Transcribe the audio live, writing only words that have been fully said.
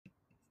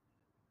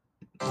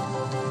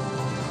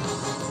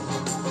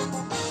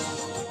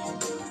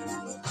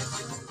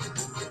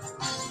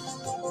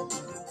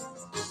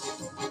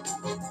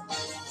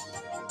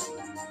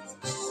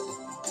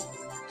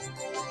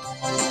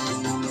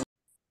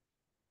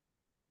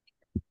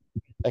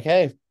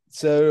Okay,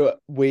 so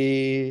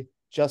we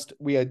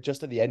are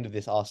just at the end of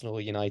this Arsenal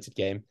United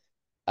game,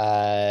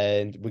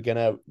 and we're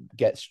gonna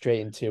get straight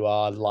into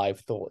our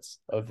live thoughts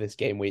of this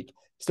game week.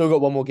 Still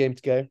got one more game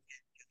to go,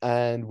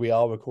 and we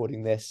are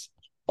recording this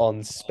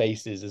on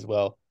Spaces as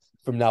well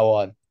from now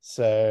on.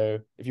 So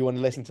if you want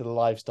to listen to the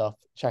live stuff,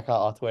 check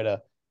out our Twitter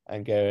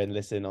and go and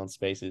listen on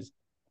Spaces.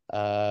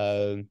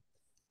 Um,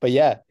 but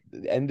yeah,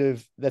 the end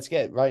of let's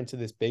get right into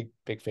this big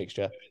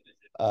fixture.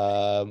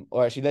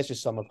 Or actually, let's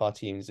just sum up our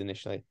teams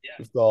initially.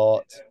 We've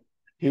got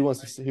who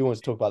wants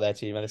to talk about their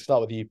team, and let's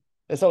start with you.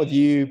 Let's start with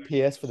you,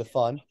 PS, for the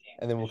fun,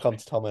 and then we'll come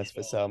to Thomas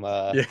for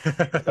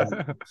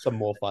Yeah. some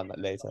more fun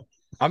later.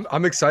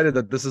 I'm excited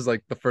that this is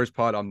like the first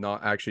pod I'm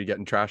not actually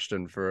getting trashed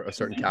in for a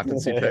certain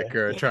captaincy pick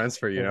or a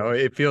transfer,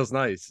 It feels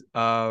nice.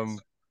 I'm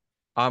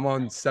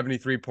on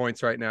 73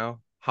 points right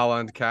now.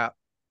 Haaland cap,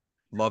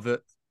 love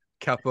it.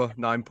 Kepa,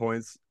 9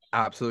 points,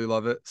 absolutely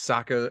love it.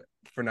 Saka,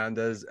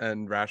 Fernandez,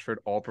 and Rashford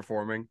all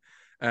performing.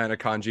 And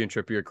Akanji and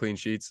Trippier clean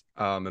sheets,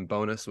 and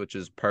bonus, which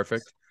is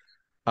perfect.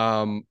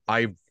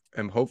 I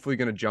am hopefully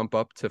going to jump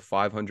up to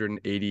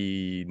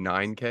 589k,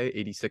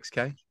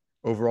 86k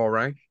overall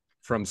rank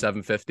from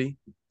 750.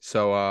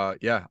 So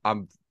yeah,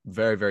 I'm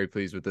very, very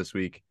pleased with this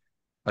week,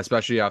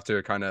 especially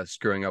after kind of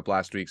screwing up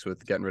last week's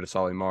with getting rid of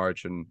Solly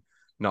March and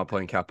not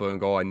playing Capo in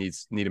goal. I need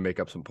to make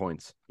up some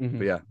points. Mhm.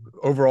 But yeah,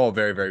 overall,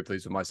 very, very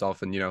pleased with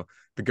myself. And the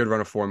good run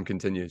of form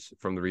continues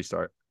from the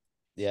restart.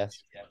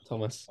 Yes,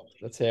 Thomas,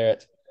 let's hear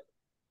it.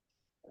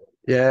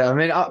 Yeah, I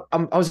mean, I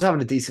was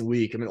having a decent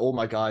week. I mean, all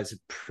my guys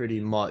have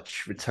pretty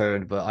much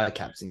returned, but I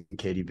captained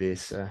KDB.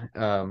 So,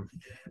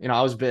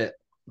 I was a bit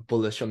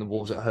bullish on the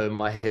Wolves at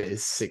home. I hit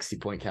his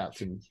 60-point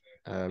captain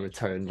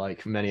return,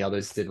 like many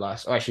others did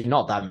last. Or actually,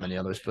 not that many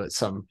others, but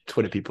some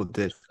Twitter people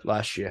did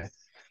last year.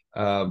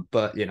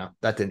 But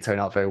that didn't turn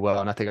out very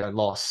well, and I think I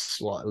lost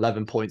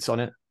 11 points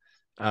on it,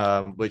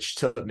 which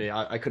took me.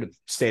 I could have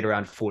stayed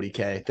around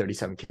 40k,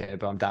 37k,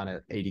 but I'm down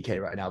at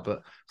 80k right now.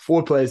 But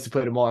 4 players to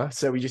play tomorrow,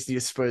 so we just need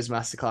a Spurs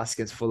masterclass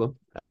against Fulham,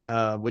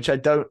 which I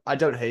don't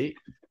hate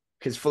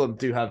because Fulham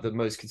do have the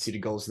most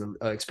conceded goals in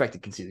the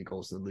expected conceded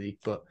goals in the league.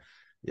 But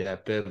yeah, a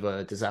bit of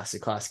a disaster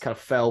class. Kind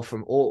of fell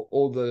from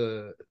all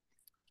the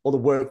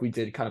work we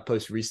did kind of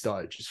post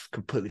restart just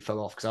completely fell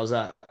off because I was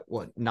at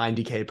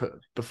 90k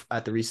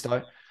at the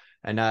restart,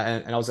 and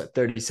I was at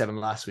 37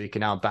 last week,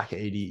 and now I'm back at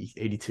 80,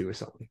 82 or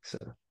something. So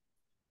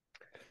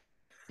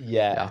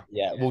Yeah, yeah,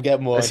 yeah, we'll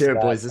get more let's into hear it,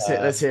 that. boys.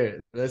 Let's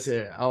hear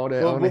it. I We'll, want to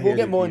we'll we'll hear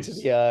get the more views.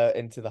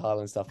 into the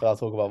Haaland stuff, but I'll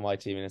talk about my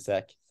team in a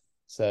sec.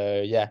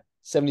 So yeah,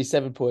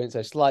 77 points.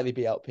 I slightly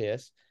beat out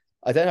Pierce.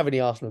 I don't have any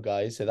Arsenal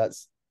guys, so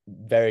that's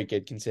very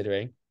good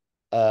considering.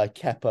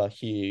 Kepa,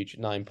 huge,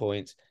 9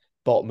 points.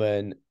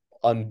 Botman,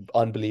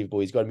 unbelievable.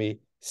 He's got me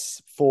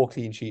 4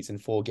 clean sheets in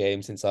 4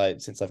 games since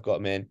I've got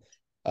him in.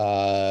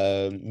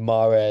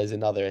 Mahrez,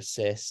 another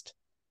assist.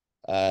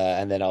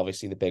 And then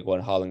obviously the big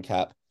one, Haaland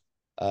cap.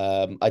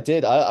 I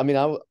mean,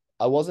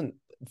 I wasn't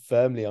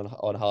firmly on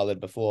Haaland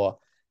before.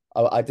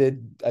 I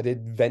did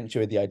venture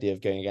with the idea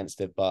of going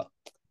against it, but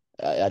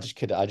I just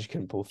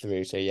couldn't pull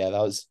through. So yeah,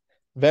 that was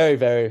very,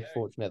 very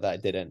fortunate that I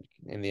didn't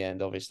in the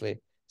end,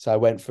 obviously. So I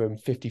went from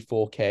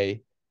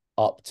 54k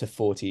up to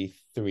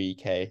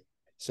 43k.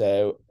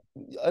 So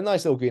a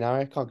nice little green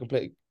arrow. Can't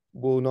complain.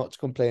 Will not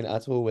complain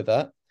at all with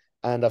that.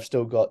 And I've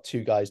still got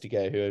 2 guys to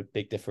go who are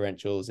big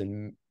differentials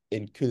in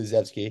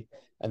Kulusevski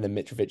and then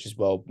Mitrovic as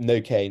well.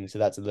 No Kane, so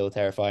that's a little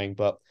terrifying,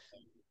 but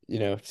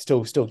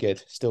still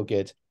good, still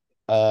good.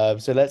 So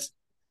let's.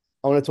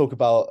 I want to talk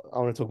about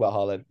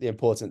Haaland, the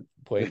important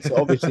point. So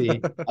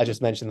obviously, I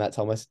just mentioned that,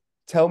 Thomas.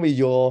 Tell me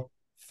your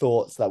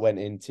thoughts that went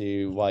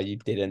into why you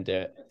didn't do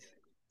it.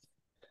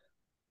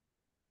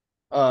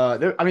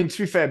 I mean, to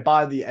be fair,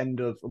 by the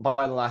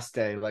last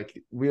day, like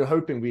we were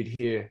hoping we'd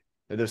hear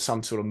that there's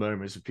some sort of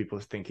murmurs of people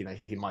thinking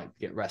that he might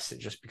get rested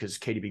just because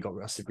KDB got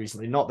rested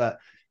recently. Not that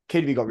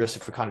KDB got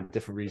rested for kind of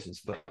different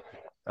reasons, but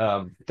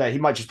that he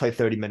might just play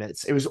 30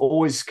 minutes. It was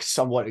always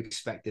somewhat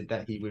expected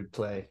that he would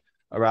play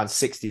around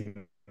 60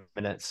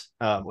 minutes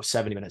or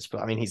 70 minutes.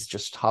 But I mean, he's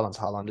just Haaland's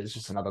Haaland. It's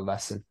just another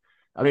lesson.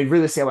 I mean,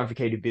 realistically, I went for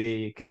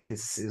KDB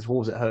because his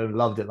Wolves at home.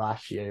 Loved it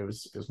last year. It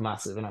was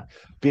massive, and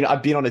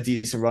I've been on a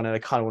decent run, and I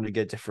kind of want to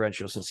get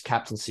differential since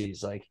captaincy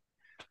is like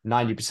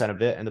 90%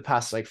 of it. In the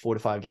past like 4 to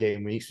 5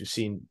 game weeks, we've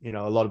seen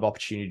a lot of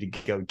opportunity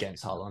to go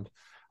against Haaland.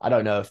 I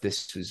don't know if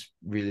this was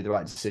really the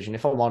right decision.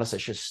 If I'm honest, I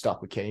should have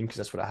stuck with Kane because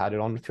that's what I had it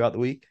on throughout the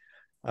week.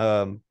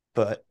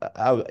 But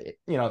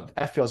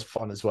FPL is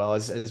fun as well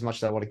as much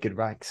as I want a good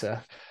rank. So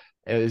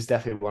it was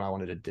definitely what I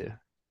wanted to do,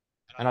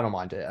 and I don't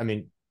mind it. I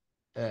mean,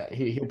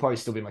 he'll probably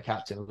still be my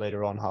captain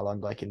later on,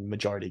 Haaland, like in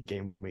majority of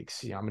game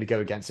weeks. I'm going to go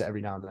against it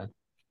every now and then.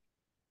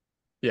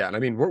 Yeah, and I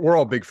mean we're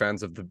all big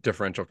fans of the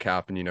differential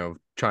cap and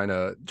trying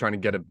to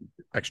get a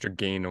extra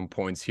gain on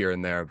points here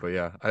and there. But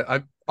yeah,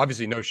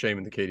 obviously no shame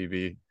in the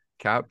KDB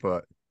cap,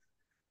 but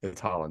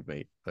it's Haaland,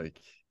 mate. Like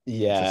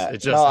Yeah. it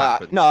just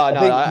happens. I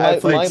think I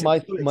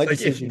fully my Like if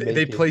decision they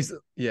making. place,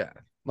 yeah.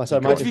 My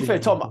But to be fair,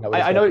 decision Tom, making that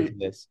was I going know. into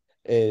this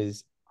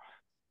is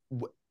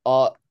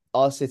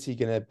are City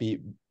gonna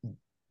beat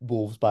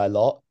Wolves by a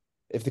lot?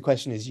 If the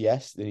question is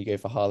yes, then you go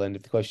for Haaland.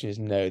 If the question is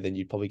no, then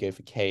you'd probably go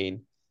for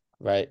Kane,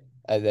 right?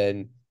 And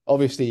then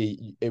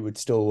obviously it would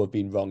still have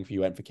been wrong if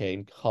you went for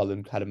Kane.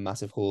 Haaland had a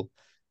massive haul,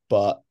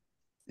 but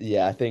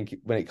yeah, I think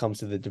when it comes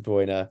to the De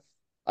Bruyne,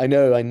 I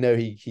know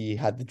he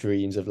had the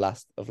dreams of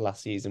last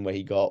season where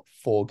he got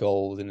 4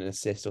 goals and an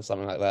assist or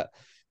something like that.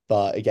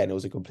 But again, it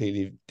was a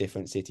completely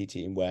different City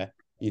team where,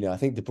 I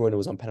think De Bruyne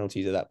was on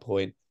penalties at that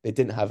point. They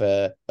didn't have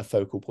a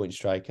focal point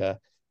striker.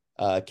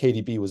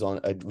 KDB was on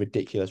a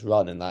ridiculous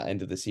run in that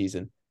end of the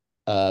season.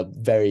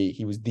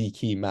 He was the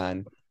key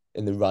man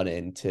in the run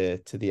in to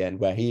the end,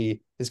 where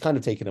he has kind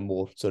of taken a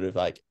more sort of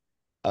like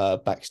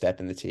back step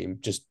in the team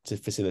just to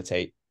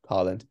facilitate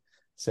Haaland.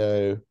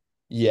 So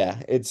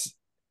yeah, it's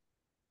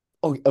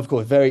of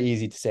course very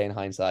easy to say in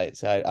hindsight.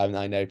 So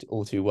I know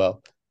all too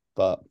well,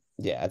 but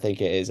yeah, I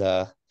think it is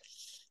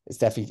it's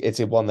definitely it's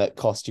a one that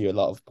cost you a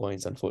lot of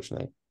points,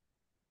 unfortunately.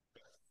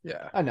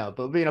 Yeah, I know,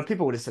 but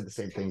people would have said the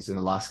same things in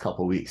the last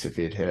couple of weeks if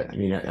he had hit.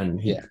 And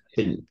he Yeah.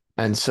 didn't.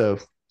 And so,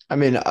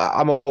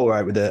 I'm all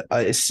right with it.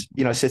 It's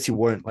City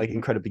weren't like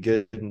incredibly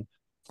good, and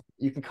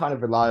you can kind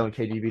of rely on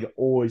KDB to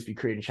always be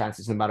creating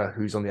chances, no matter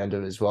who's on the end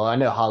of it as well. I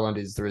know Haaland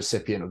is the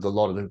recipient of a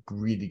lot of the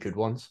really good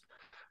ones,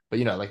 but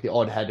like the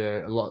odd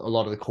header, a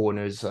lot of the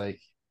corners,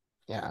 like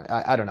yeah,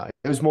 I don't know.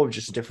 It was more of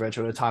just a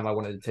differential at the time I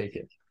wanted to take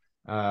it.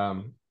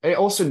 And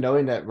also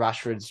knowing that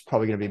Rashford's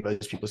probably going to be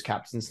most people's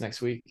captains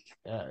next week,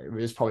 it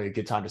was probably a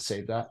good time to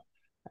save that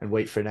and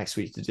wait for next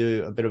week to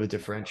do a bit of a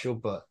differential.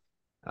 But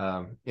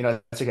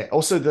that's okay.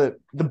 Also,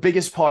 the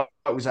biggest part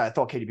was that I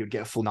thought KDB would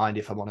get a full 90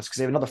 if I'm honest, because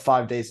they have another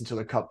 5 days until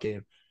the cup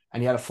game,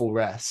 and he had a full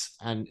rest.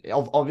 And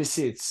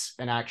obviously, it's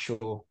an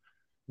actual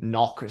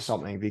knock or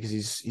something because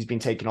he's been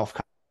taken off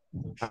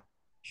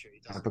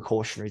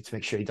precautionary to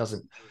make sure he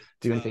doesn't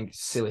do anything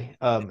silly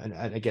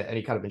and get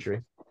any kind of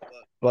injury.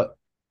 But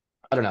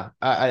I don't know.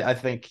 I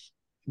think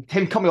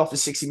him coming off the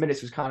 60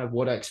 minutes was kind of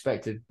what I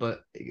expected, but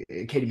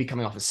KDB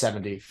coming off of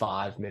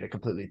 75 made it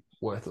completely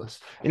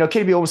worthless.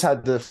 KDB almost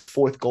had the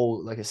 4th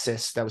goal like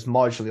assist that was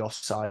marginally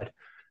offside,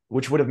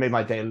 which would have made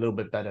my day a little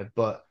bit better.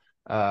 But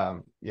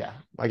yeah,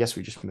 I guess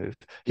we just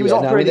moved. He was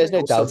operating there's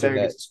no also doubting very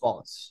that. good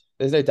spots.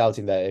 There's no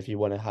doubting that if you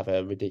want to have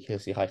a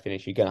ridiculously high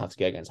finish, you're gonna have to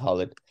go against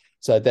Haaland.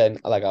 So then,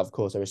 like, of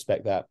course, I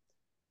respect that.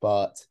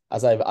 But I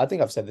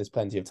think I've said this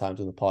plenty of times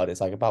on the pod,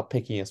 it's like about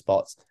picking your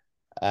spots,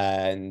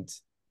 and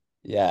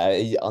yeah,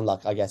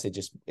 unlike I guess it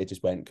just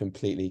went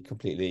completely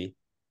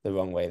the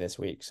wrong way this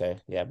week. So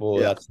yeah,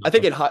 but I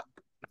think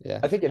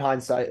in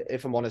hindsight,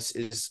 if I'm honest,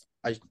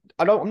 I'm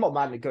not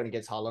mad at going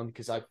against Haaland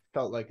because I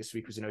felt like this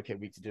week was an okay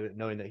week to do it,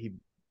 knowing that he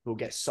will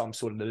get some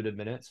sort of limited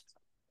minutes.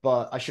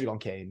 But I should have gone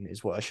Kane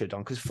is what I should have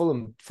done because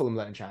Fulham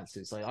letting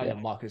chances. Like I know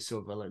Marcus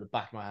Silva like the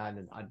back of my hand,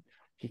 and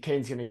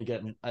Kane's going to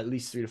get at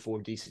least 3 to 4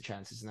 decent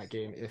chances in that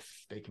game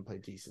if they can play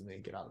decently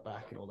and get out the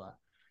back and all that.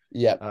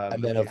 Yeah,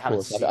 and then of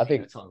course I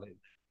think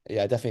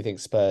I definitely think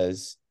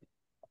Spurs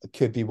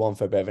could be one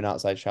for a bit of an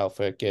outside shout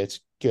for a good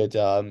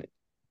a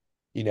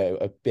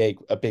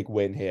big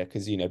win here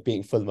because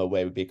beating Fulham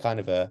away would be kind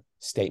of a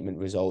statement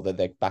result that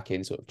they're back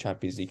in sort of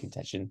Champions League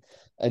contention,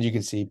 and you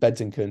can see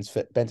Bentancur's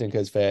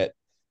fit.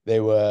 They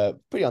were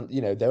they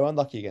were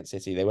unlucky against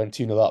City. They went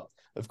 2-0 up.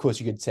 Of course,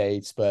 you could say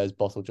Spurs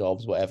bottle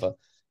jobs, whatever,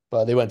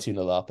 but they went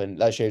 2-0 up, and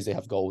that shows they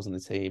have goals in the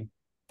team.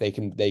 They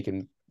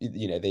can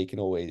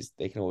always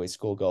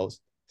score goals.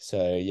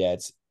 So yeah,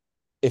 it's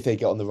if they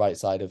get on the right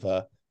side of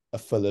a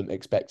Fulham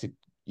expected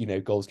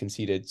goals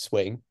conceded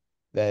swing,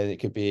 then it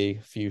could be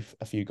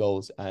a few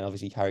goals, and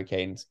obviously Harry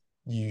Kane's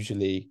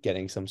usually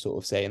getting some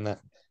sort of say in that.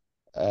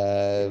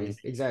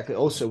 Exactly.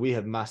 Also, we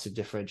have massive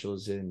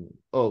differentials in.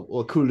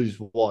 Kulu's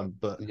one,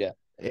 but yeah,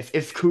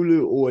 if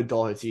Kulu or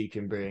Doherty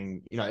can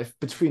bring, if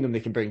between them they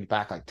can bring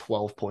back like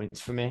 12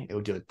 points for me, it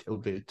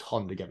would be a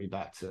ton to get me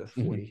back to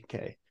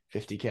 40k,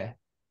 50k.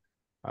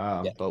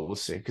 But we'll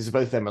see because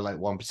both of them are like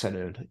 1%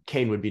 owned.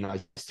 Kane would be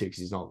nice too because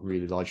he's not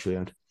really largely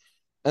owned.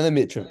 And then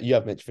you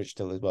have Mitrovic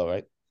still as well,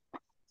 right?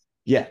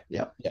 Yeah,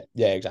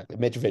 exactly.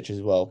 Mitrovic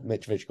as well.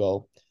 Mitrovic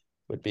goal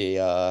would be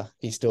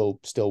he still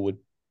would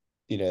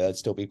that'd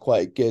still be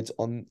quite good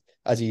on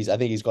I think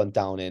he's gone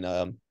down in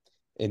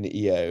the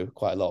EO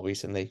quite a lot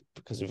recently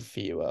because of a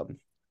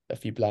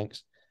few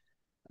blanks.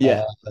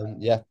 Yeah.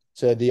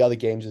 So the other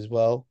games as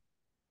well.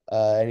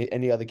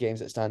 Any other games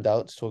that stand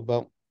out to talk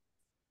about?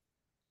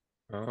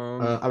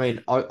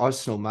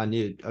 Arsenal, Man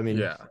U.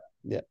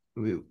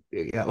 We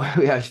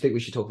actually think we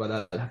should talk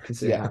about that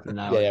considering it happened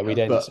now. We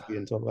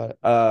didn't talk about it.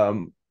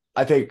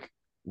 I think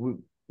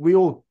we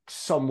all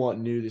somewhat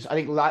knew this. I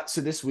think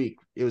so this week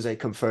it was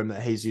confirmed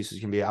that Jesus was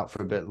going to be out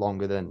for a bit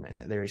longer than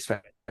they were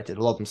expected.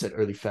 A lot of them said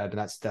early Feb, and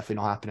that's definitely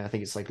not happening. I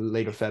think it's like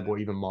later Feb or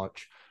even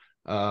March.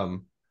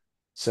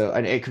 So,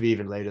 and it could be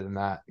even later than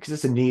that because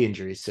it's a knee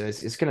injury. So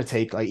it's going to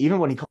take like, even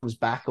when he comes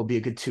back, it'll be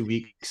a good 2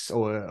 weeks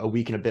or a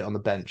week and a bit on the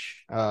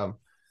bench,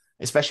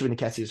 especially when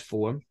Nketiah's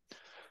form.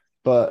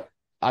 But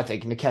I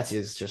think Nketiah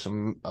is just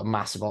a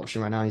massive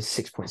option right now. He's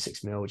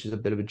 6.6 mil, which is a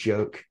bit of a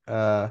joke.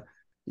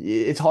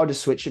 It's hard to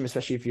switch him,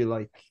 especially if you're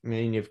like, I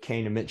mean, you have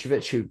Kane and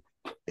Mitrovic, who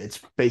it's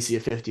basically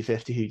a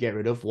 50-50 who you get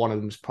rid of. One of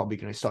them is probably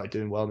going to start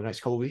doing well in the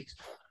next couple of weeks.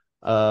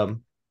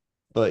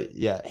 But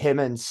yeah, him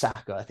and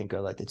Saka, I think,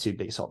 are like the two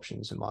biggest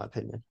options in my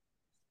opinion.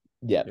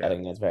 Yeah, I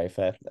think that's very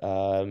fair.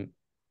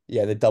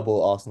 Yeah, the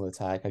double Arsenal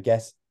attack. I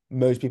guess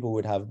most people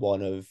would have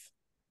one of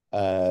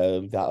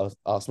that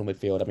Arsenal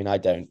midfield. I mean, I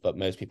don't, but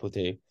most people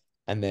do.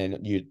 And then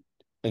you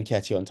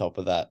Nketiah on top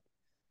of that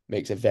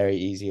makes it very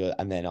easy.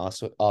 And then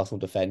Arsenal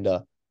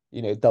defender,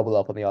 double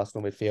up on the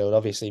Arsenal midfield.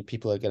 Obviously,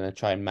 people are going to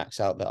try and max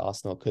out the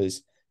Arsenal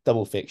because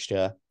double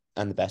fixture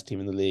and the best team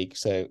in the league.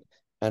 So,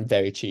 and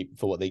very cheap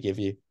for what they give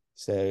you.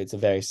 So it's a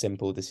very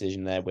simple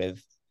decision there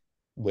with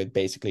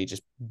basically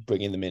just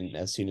bringing them in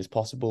as soon as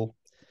possible.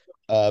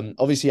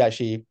 Obviously,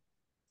 actually,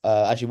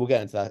 we'll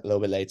get into that a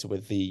little bit later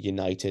with the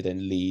United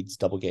and Leeds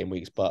double game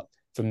weeks. But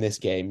from this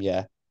game,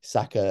 yeah,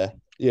 Saka,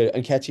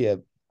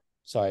 Nketiah,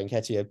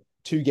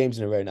 2 games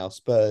in a row now.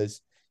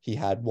 Spurs, he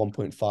had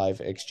 1.5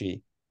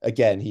 xG.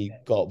 Again, he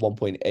got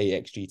 1.8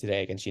 xG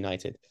today against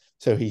United.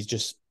 So he's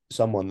just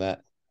someone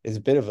that is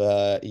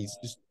he's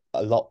just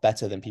a lot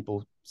better than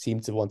people seem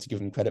to want to give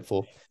him credit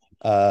for.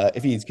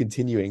 If he's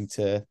continuing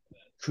to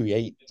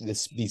create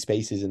these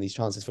spaces and these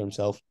chances for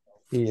himself,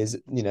 he is,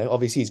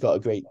 obviously he's got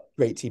a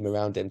great team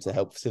around him to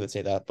help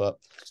facilitate that, but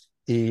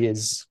he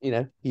is,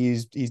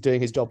 he's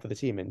doing his job for the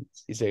team and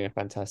he's doing a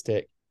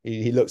fantastic.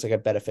 He looks like a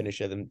better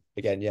finisher than,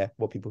 again,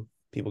 what people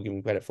give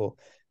him credit for.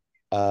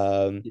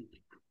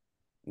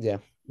 Yeah.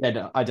 Yeah,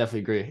 no, I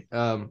definitely agree.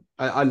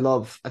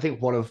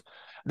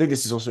 I think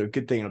this is also a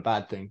good thing and a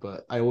bad thing,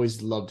 but I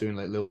always love doing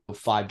like little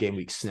 5 game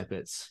week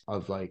snippets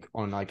of like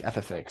on like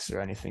FFX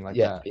or anything like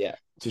that. Yeah.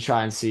 To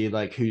try and see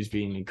like who's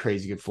been in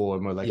crazy good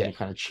form or like any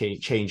kind of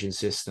change in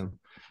system.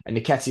 And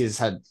Nketiah has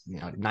had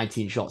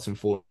 19 shots in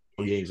 4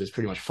 games. It's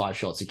pretty much 5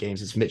 shots a game.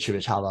 It's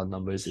Mitrovic Haaland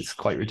numbers. It's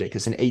quite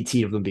ridiculous. And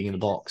 18 of them being in the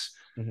box.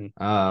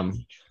 Mm-hmm.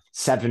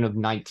 7 of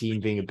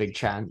 19 being a big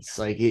chance.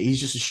 Like he's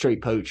just a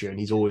straight poacher and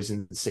he's always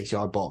in the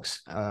 6-yard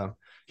box.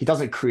 He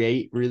doesn't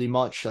create really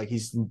much. Like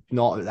he's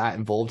not that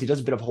involved. He does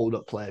a bit of hold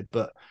up play,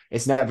 but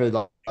it's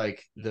never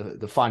like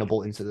the final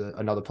ball into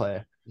another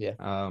player.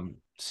 Yeah.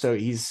 So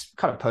he's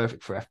kind of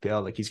perfect for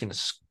FPL. Like he's going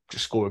to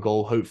just score a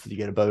goal, hopefully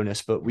get a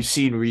bonus. But we've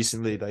seen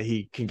recently that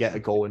he can get a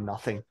goal and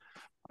nothing,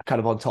 kind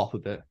of on top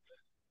of it.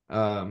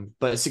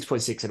 But at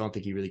 6.6, I don't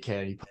think he really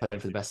cared. He played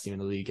for the best team in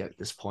the league at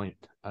this point.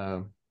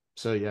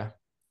 So yeah.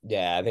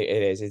 Yeah, I think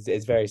it is.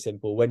 It's very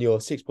simple. When you're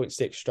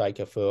 6.6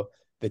 striker for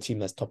the team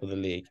that's top of the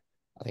league,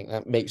 I think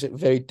that makes it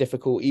very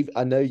difficult.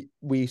 I know you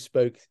were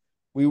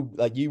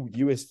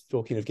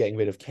talking of getting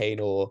rid of Kane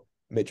or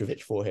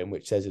Mitrovic for him,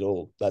 which says it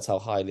all. That's how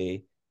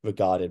highly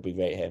regarded we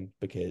rate him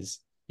because,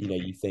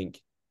 you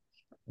think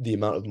the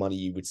amount of money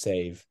you would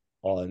save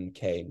on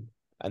Kane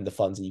and the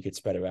funds that you could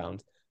spread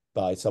around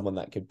by someone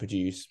that could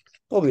produce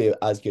probably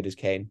as good as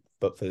Kane,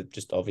 but for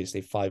just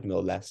obviously 5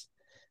 mil less.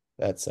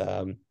 That's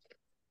a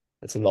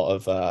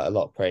lot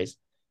of praise.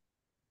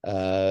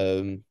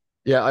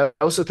 Yeah, I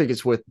also think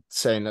it's worth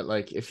saying that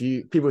like if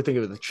people think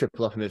of it the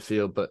triple up in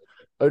midfield, but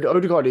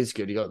Odegaard is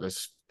good. He got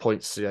those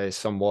points today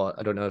somewhat.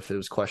 I don't know if it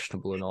was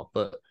questionable or not,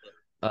 but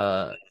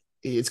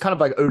it's kind of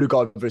like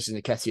Odegaard versus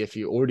Nketiah if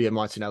you already have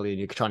Martinelli and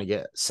you're trying to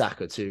get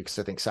Saka too, because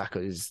I think Saka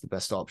is the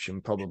best option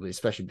probably,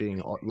 especially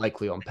being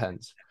likely on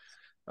pens.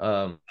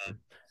 So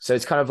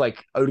it's kind of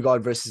like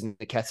Odegaard versus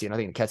Nketiah, and I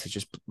think Nketiah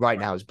just right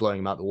now is blowing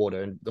him out the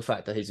water, and the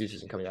fact that Jesus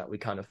isn't coming out,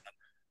 a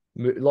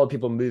lot of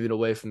people are moving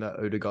away from that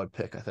Odegaard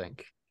pick, I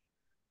think.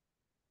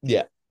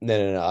 Yeah,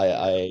 no,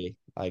 I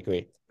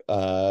agree.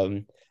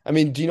 I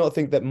mean, do you not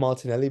think that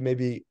Martinelli may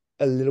be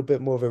a little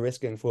bit more of a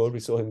risk going forward? We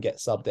saw him get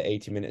subbed at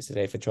 80 minutes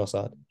today for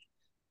Trossard.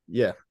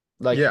 Yeah,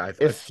 like yeah,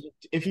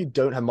 if you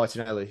don't have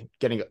Martinelli,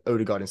 getting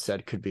Odegaard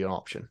instead could be an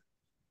option.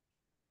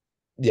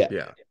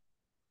 Yeah.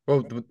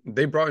 Well,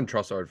 they brought in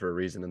Trossard for a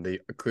reason, and they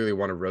clearly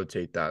want to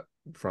rotate that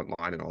front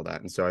line and all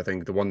that. And so I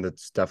think the one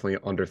that's definitely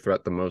under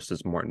threat the most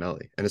is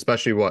Martinelli, and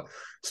especially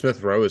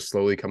Smith Rowe is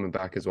slowly coming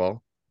back as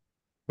well,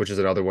 which is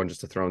another one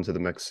just to throw into the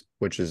mix,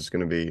 which is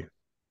going to be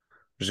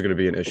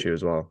an issue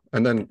as well.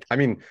 And then, I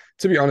mean,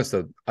 to be honest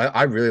though,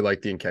 I really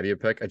like the Nketiah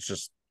pick. It's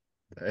just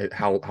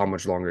how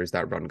much longer is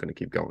that run going to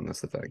keep going?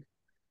 That's the thing.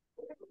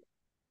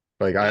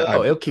 Like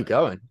it'll keep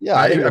going.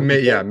 Yeah,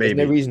 maybe. There's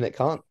no reason it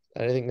can't.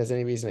 I don't think there's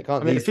any reason it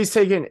can't. I mean, if he's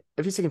taking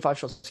 5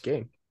 shots a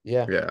game.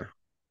 Yeah.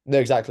 No,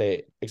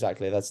 exactly.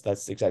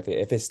 That's exactly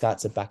it. If his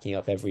stats are backing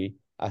up every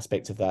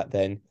aspect of that,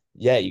 then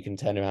yeah, you can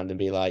turn around and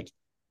be like,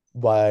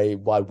 why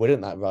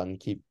wouldn't that run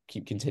keep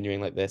continuing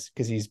like this?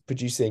 Because he's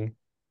producing,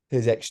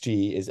 his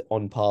XG is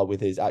on par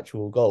with his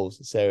actual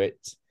goals. So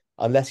it's,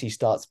 unless he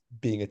starts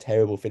being a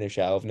terrible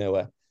finisher out of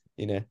nowhere,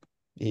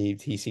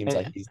 he seems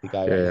like he's the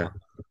guy right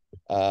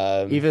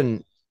now.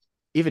 Even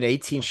even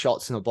 18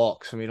 shots in the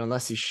box. I mean,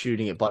 unless he's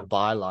shooting it by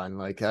byline,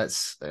 like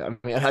that's. I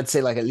mean, I'd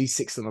say like at least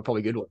 6 of them are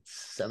probably good ones.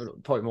 7,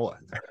 probably more.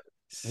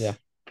 Yeah,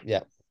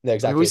 yeah, no, I mean,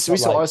 exactly. we It's not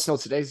saw like Arsenal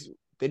today.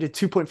 They did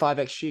 2.5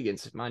 XG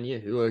against Man U,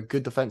 who are a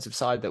good defensive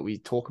side that we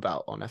talk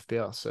about on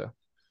FPL. So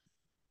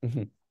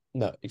Mhm.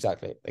 No,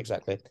 exactly,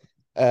 exactly.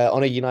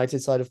 On a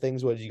United side of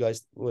things, what did you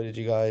guys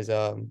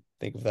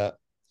think of that?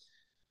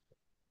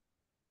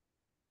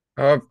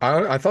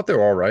 I thought they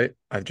were all right.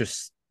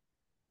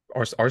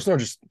 Arsenal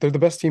just they're the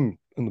best team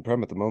in the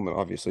Prem at the moment,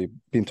 obviously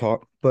being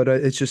taught. But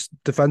it's just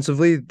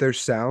defensively they're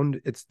sound.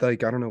 It's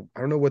like I don't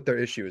know what their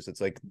issue is.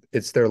 It's like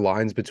it's their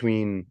lines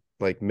between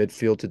like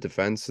midfield to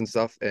defense and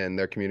stuff, and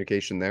their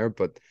communication there.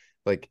 But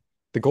like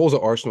the goals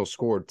that Arsenal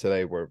scored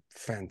today were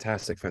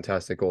fantastic,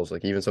 fantastic goals.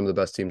 Like even some of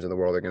the best teams in the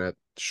world are gonna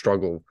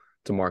struggle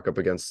to mark up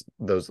against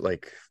those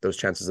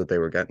chances that they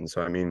were getting.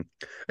 So I mean,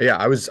 yeah,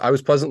 I was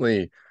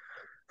pleasantly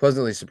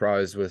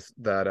surprised with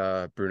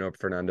that Bruno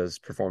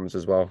Fernandes performance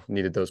as well.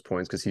 Needed those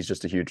points because he's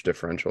just a huge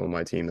differential in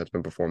my team that's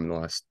been performing the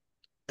last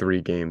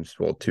 3 games,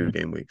 well, 2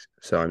 game weeks.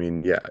 So I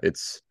mean, yeah,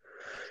 it's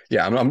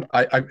yeah.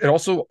 It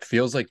also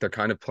feels like they're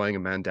kind of playing a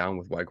man down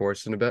with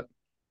Weghorst in a bit.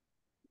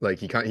 Like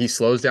he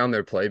slows down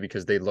their play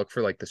because they look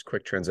for like this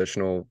quick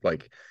transitional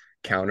like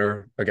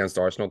counter against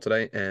Arsenal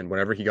today. And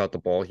whenever he got the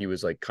ball, he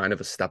was like kind of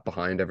a step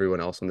behind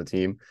everyone else on the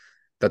team.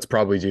 That's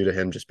probably due to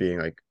him just being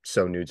like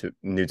so new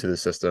to the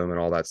system and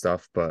all that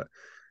stuff. But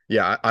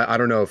yeah, I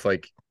don't know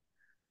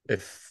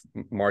if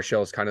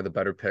Martial is kind of the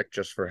better pick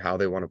just for how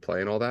they want to play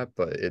and all that.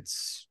 But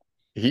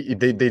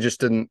they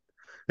just didn't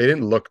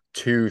look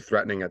too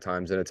threatening at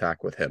times in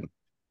attack with him.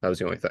 That was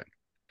the only thing.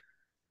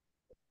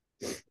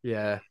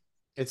 yeah,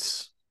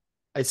 it's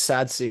it's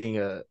sad seeing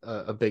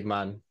a big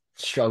man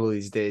struggle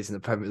these days in the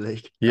Premier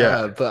League.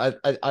 Yeah, But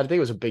I think it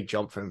was a big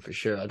jump for him for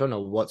sure. I don't know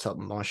what's up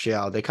with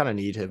Martial. They kind of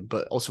need him,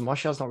 but also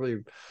Martial's not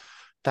really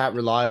that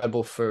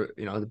reliable for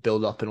the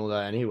build up and all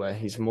that. Anyway,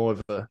 he's more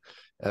of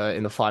a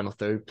in the final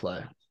third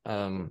player.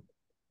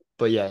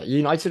 But yeah,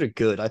 United are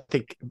good. I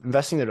think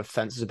investing in the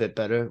defense is a bit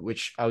better,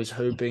 which I was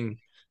hoping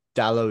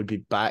Dallo would be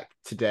back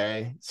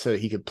today so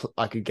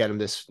I could get him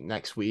this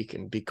next week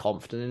and be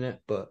confident in it.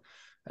 But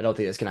I don't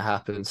think it's going to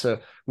happen. So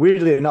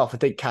weirdly enough, I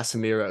think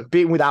Casemiro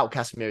being without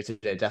Casemiro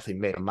today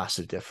definitely made a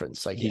massive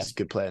difference. Like Yeah, he's a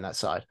good player on that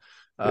side,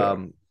 yeah.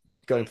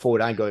 going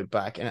forward and going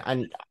back.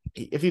 And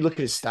if you look at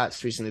his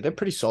stats recently, they're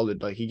pretty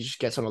solid. Like he just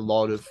gets on a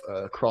lot of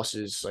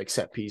crosses, like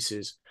set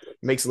pieces,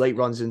 makes late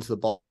runs into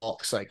the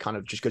box, like kind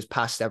of just goes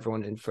past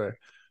everyone in for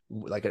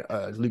like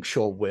a Luke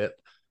Shaw whip.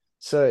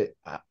 So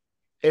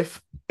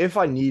if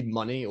I need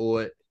money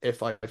or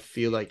if I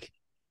feel like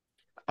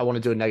I want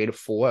to do a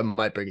 -4, I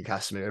might bring in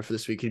Casemiro for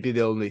this week. He'd be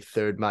the only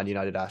third Man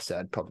United asset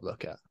I'd probably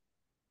look at.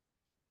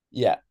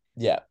 yeah,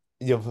 yeah.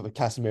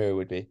 Casemiro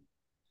would be.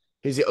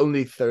 He's the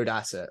only third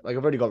asset. Like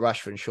I've already got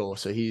Rashford and Shaw,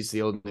 so he's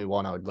the only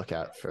one I would look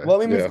at for. Well, I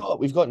mean, we've Yeah. got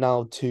we've got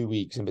now 2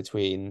 weeks in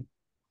between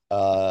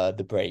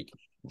the break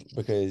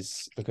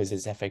because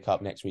it's FA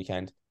Cup next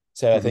weekend.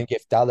 So I Mhm. think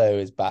if Dallo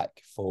is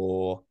back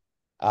for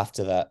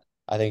after that,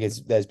 I think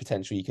there's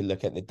potential you can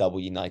look at the double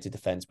United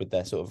defense with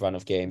their sort of run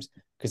of games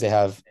because they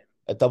have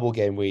a double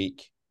game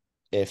week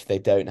if they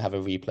don't have a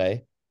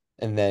replay,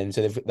 and then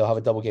so they'll have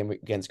a double game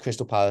week against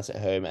Crystal Palace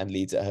at home and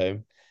Leeds at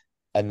home,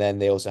 and then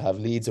they also have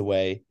Leeds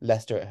away,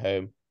 Leicester at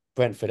home,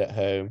 Brentford at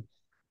home,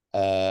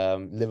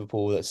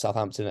 Liverpool,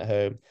 Southampton at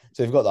home.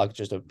 So they've got like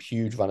just a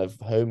huge run of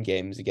home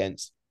games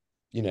against,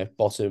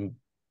 bottom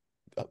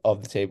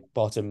of the table,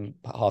 bottom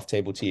half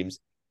table teams,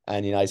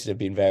 and United have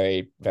been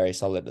very, very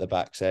solid at the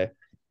back. So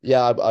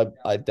yeah,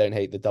 I don't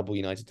hate the double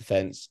United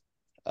defense,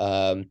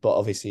 but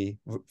obviously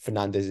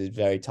Fernandez is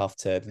very tough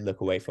to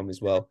look away from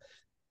as well.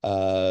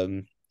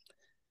 Um,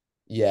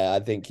 yeah, I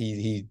think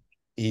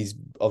he's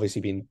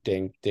obviously been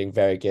doing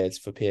very good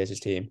for Pierce's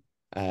team,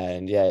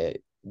 and yeah,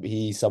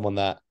 he's someone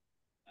that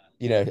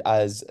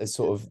as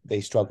sort of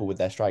they struggle with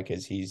their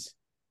strikers, he's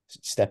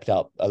stepped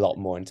up a lot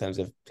more in terms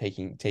of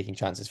taking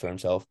chances for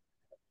himself.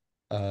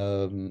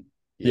 Um,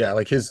 Yeah,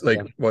 like his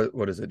yeah,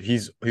 what is it?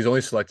 He's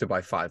only selected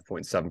by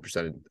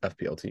 5.7% of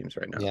FPL teams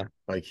right now. yeah,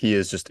 Like he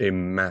is just a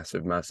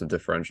massive, massive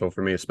differential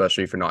for me,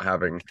 especially for not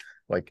having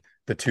like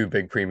the two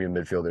big premium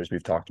midfielders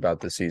we've talked about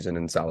this season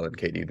in Salah and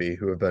KDB,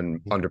 who have been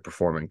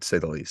underperforming to say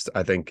the least.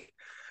 I think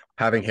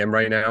having him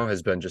right now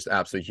has been just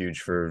absolutely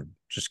huge for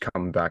just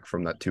coming back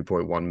from that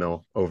 2.1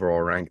 mil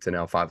overall rank to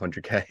now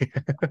 500K.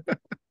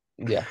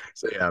 yeah,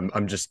 So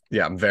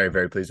yeah, I'm very,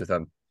 very pleased with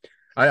him.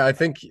 I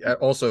think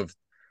also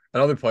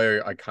another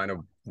player I kind of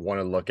want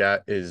to look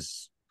at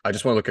is I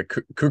just want to look at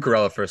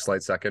Cucurella for a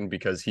slight second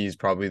because he's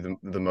probably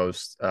the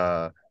most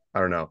I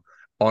don't know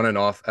on and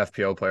off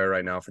FPL player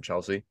right now for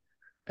Chelsea,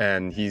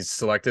 and he's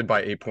selected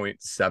by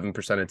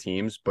 8.7% of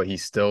teams, but he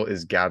still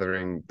is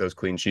gathering those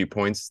clean sheet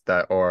points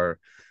that are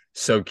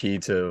so key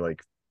to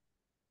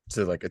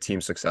like a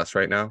team success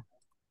right now.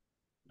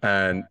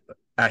 And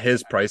at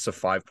his price of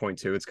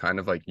 5.2, it's kind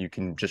of like you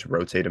can just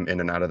rotate him in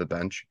and out of the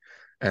bench.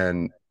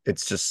 And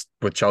it's just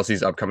with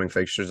Chelsea's upcoming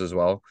fixtures as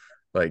well.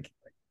 Like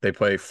They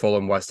play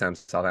Fulham, West Ham,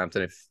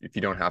 Southampton. If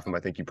you don't have him, I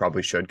think you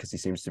probably should, because he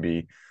seems to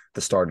be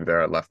the starter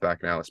there at left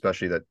back now,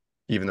 especially that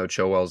even though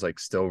Chilwell's like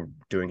still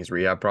doing his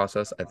rehab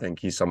process, I think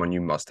he's someone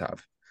you must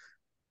have.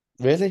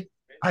 Really?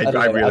 I I don't know.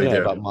 I really don't know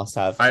do. about must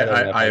have. I I don't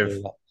know if I I I've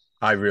do that.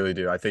 I really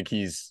do. I think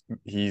he's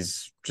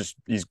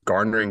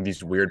garnering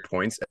these weird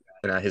points,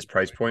 and at his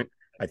price point,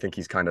 I think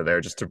he's kind of there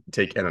just to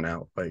take in and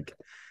out. Like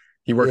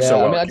he works so Yeah,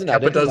 I well. mean, I If don't know. I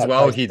Kepa don't think does that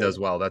well, price he does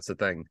point. well. That's the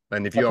thing.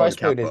 And if That you own price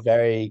point is Kepa,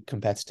 very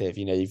competitive.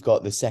 You know, you've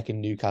got the second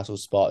Newcastle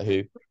spot,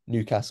 who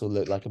Newcastle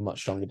look like a much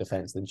stronger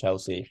defense than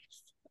Chelsea,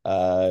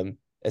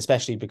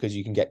 especially because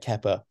you can get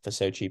Kepa for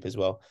so cheap as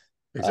well.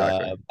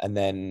 exactly. And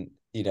then,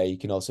 you know, you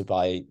can also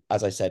buy,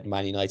 as I said,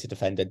 Man United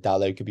defender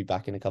Dallo could be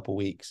back in a couple of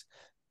weeks.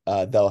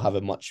 They'll have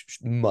a much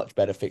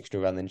better fixture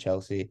run than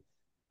Chelsea.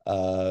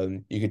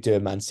 You could do a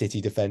Man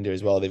City defender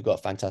as well. They've got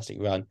a fantastic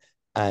run,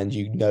 and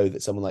you know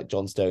that someone like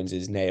John Stones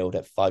is nailed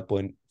at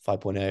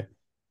 5.0.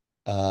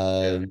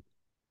 Yeah.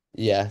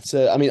 Yeah.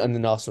 So I mean, and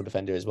an Arsenal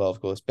defender as well,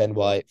 of course. Ben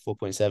White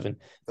 4.7.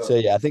 So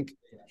yeah, I think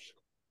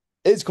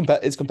it's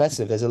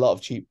competitive. There's a lot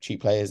of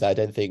cheap players that I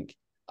don't think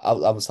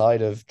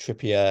outside of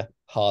Trippier,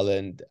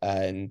 Haaland,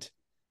 and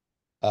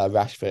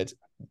Rashford.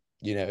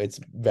 You know, it's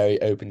very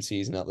open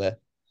season out there.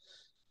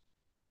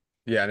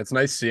 Yeah, and it's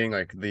nice seeing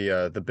like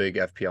the big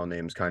FPL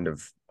names kind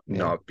of Yeah.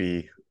 not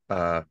be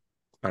I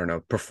don't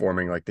know,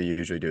 performing like they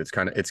usually do. It's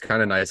kind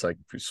of nice like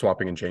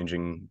swapping and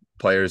changing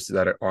players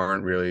that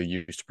aren't really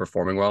used to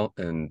performing well,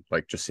 and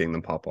like just seeing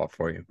them pop off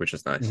for you, which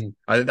is nice. Mhm.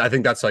 I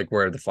think that's like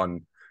where the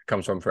fun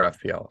comes from for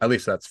FPL. At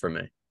least that's for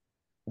me.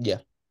 Yeah.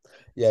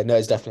 Yeah. No,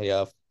 it's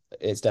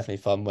definitely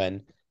fun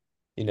when,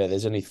 you know,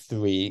 there's only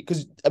three,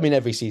 because I mean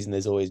every season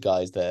there's always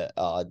guys that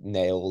are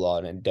nail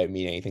on and don't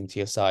mean anything to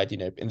your side. You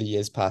know, in the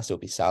years past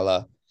it'll be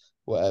Salah,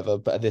 whatever.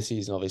 But this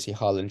season, obviously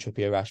Haaland,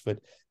 Trippier, Rashford.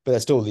 But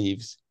that still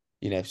leaves,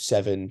 you know,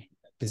 seven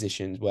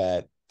positions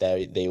where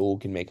they all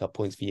can make up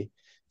points for you.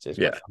 So it's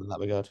quite Yeah. fun in that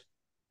regard.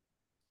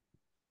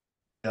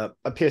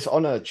 Pierce,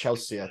 on a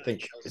Chelsea, I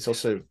think it's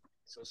also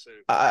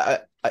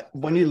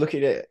when you look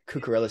at it,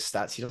 Cucurella's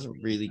stats, he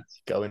doesn't really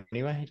go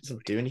anywhere. He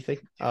doesn't do anything.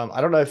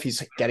 I don't know if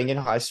he's getting in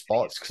high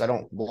spots because I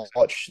don't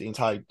watch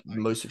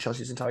most of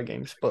Chelsea's entire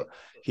games, but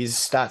his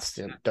stats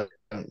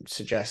don't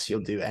suggest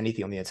he'll do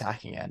anything on the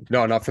attacking end.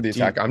 No, not for the Do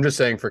you, attack. I'm just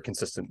saying for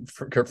consistent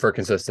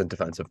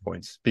defensive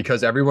points,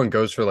 because everyone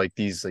goes for like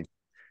these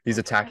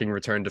attacking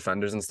return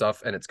defenders and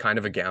stuff, and it's kind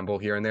of a gamble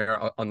here and there,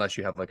 unless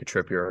you have like a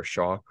Trippier or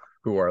Shaw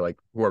who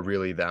are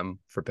really them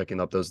for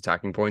picking up those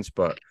attacking points.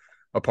 But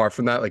apart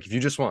from that, like if you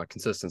just want a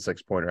consistent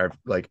 6 pointer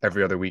like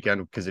every other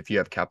weekend, because if you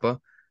have Kepa,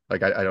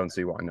 like I don't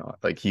see why not.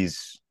 Like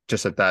he's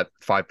just at that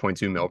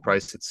 5.2 mil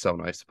price. It's so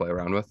nice to play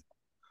around with.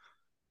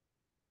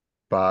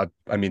 But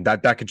I mean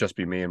that could just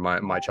be me and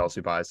my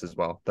Chelsea bias as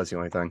well. That's the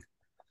only thing.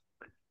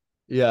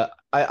 yeah,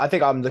 I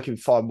think I'm looking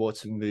far more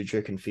to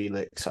Mudryk and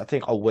Felix. I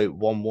think I'll wait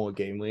one more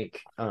game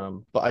week.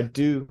 But I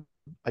do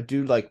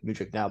like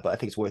Mudryk now, but I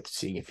think it's worth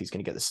seeing if he's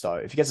going to get the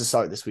start. If he gets the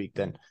start this week,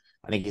 then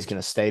I think he's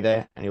going to stay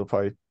there and he'll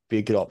probably be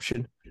a good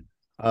option.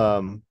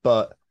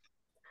 But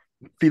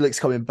Felix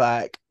coming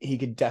back, he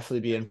could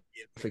definitely be in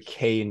for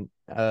Kane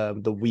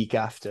the week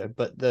after.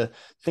 But the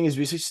thing is,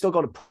 we still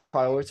got to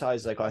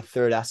prioritize like our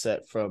third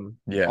asset from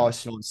Yeah.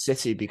 Arsenal and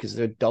City because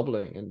they're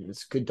doubling and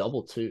it's a good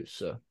double too.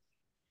 So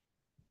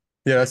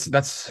Yeah,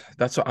 that's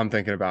what I'm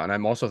thinking about. And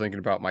I'm also thinking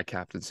about my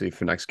captaincy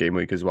for next game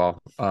week as well.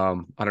 I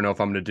don't know if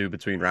I'm gonna do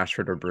between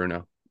Rashford or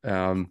Bruno.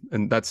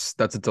 And that's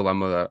a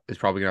dilemma that is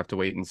probably gonna have to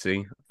wait and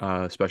see,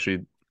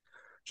 especially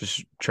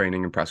just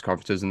training and press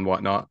conferences and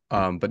whatnot.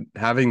 But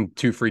having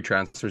two free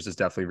transfers is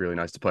definitely really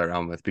nice to play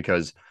around with,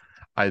 because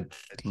I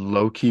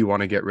low key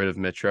want to get rid of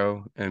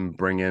Mitro and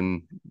bring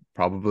in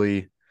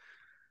probably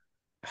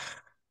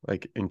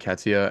like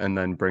Nketiah, and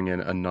then bring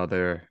in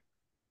another.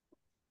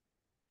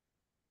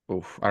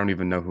 Oof, I don't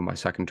even know who my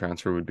second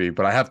transfer would be,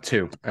 but I have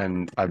two,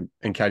 and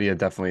Nketiah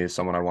definitely is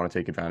someone I want to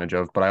take advantage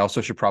of. But I also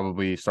should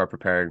probably start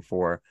preparing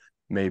for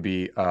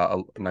maybe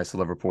a nice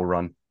Liverpool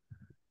run,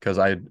 because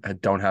I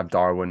don't have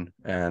Darwin,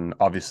 and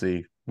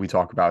obviously we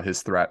talk about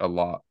his threat a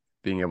lot,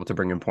 being able to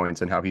bring in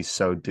points and how he's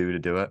so due to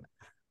do it.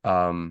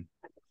 Um,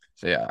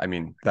 so yeah, I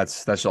mean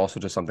that's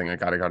also just something I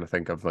gotta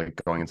think of like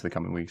going into the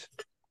coming weeks.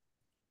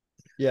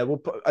 yeah,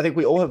 well, I think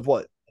we all have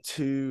what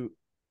two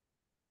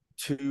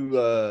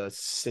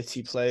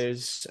City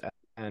players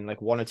and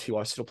like one or two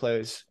Arsenal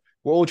players.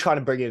 We're all trying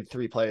to bring in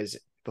three players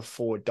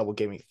before double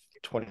gaming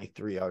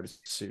 23, I would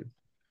assume.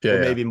 Yeah, Or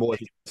yeah. maybe more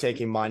if you're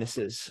taking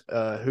minuses.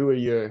 Who are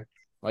your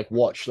like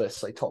watch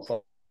lists, like top five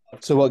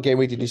So what game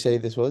week did you say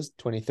this was?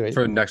 23?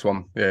 For the next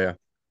one, yeah,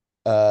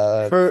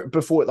 for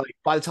before like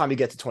by the time you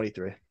get to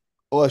 23?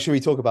 Or should we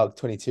talk about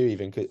 22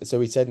 even? So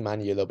we said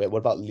Man U a little bit. What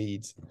about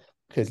Leeds?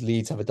 Because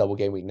Leeds have a double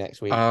game week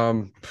next week. yeah.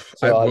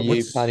 So are you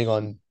What's planning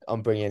on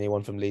bringing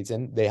anyone from Leeds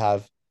in? They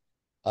have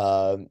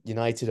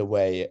United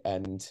away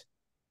and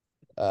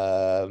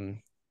they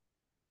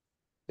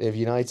have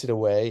United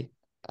away,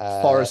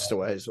 Forest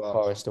away as well.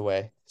 Forest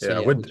away. So yeah?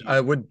 yeah,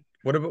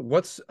 What about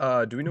what's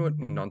do we know what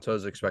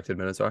Nanto's expected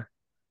minutes are?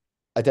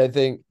 I don't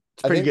think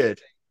It's I pretty think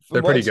good.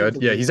 They're from what pretty I've seen good.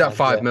 from Yeah, Leeds he's at fans,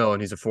 5 yeah. mil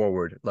and he's a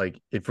forward. Like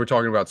if we're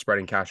talking about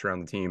spreading cash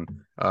around the team,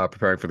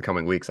 preparing for the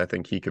coming weeks, I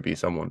think he could be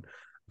someone.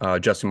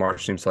 Justin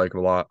Marsh seems to like him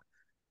a lot.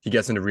 He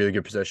gets into really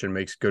good position,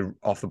 makes good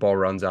off the ball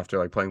runs after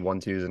like playing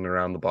 1-2s and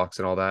around the box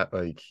and all that.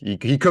 Like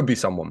he could be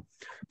someone,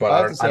 but I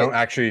have to I say, don't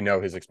actually know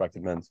his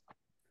expected minutes.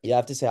 yeah, I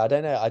have to say, I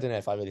don't know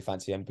if I really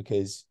fancy him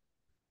because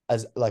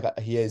as like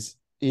he is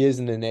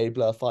an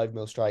enabler, 5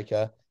 mil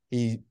striker.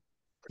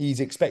 He's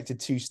expected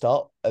to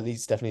start at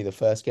least definitely the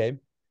first game.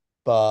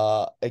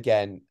 But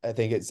again, I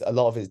think it's a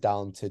lot of it's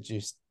down to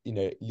just,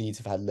 Leeds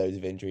have had loads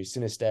of injuries.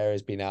 Sinisterra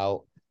has been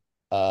out,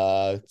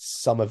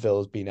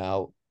 Somerville's been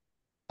out,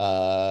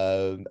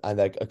 and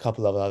like a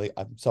couple of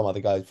some other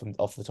guys from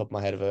off the top of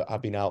my head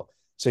have been out.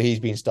 So he's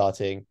been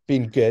starting,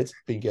 been good.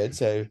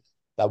 So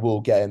that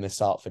will get him a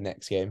start for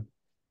next game.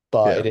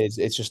 But Yeah.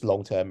 it's just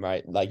long term,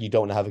 right? Like you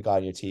don't want to have a guy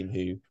on your team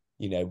who,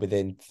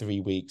 within 3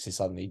 weeks is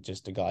suddenly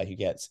just a guy who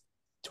gets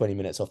 20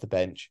 minutes off the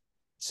bench.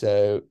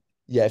 So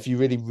yeah, if you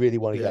really, really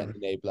want to get Yeah.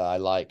 an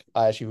enabler,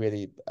 I actually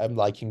really am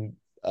liking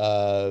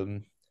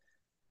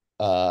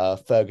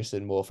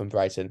Ferguson more from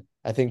Brighton.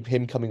 I think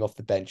him coming off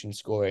the bench and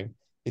scoring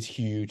is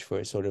huge for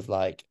his sort of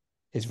like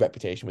his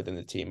reputation within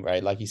the team,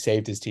 right? Like he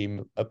saved his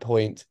team a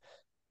point.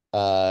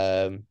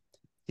 Um,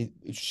 he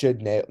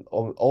should nail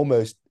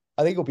almost.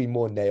 I think it'll be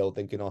more nailed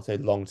than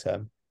Gnonto long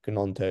term.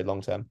 Gnonto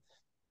long term.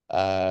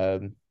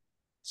 Um,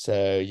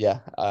 so yeah,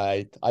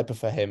 I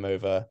prefer him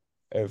over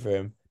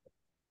him,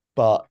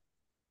 but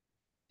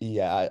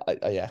yeah,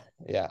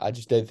 yeah. I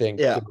just don't think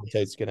Yeah.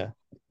 Gnonto's gonna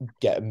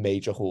get a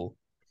major haul.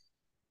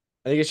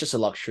 I think it's just a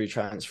luxury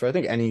transfer. I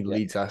think any Yeah.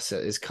 Leeds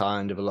asset is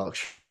kind of a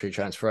luxury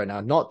transfer right now.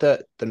 Not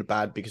that they're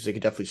bad because they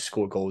could definitely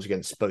score goals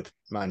against both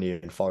Man U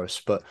and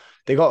Forest, but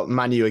they got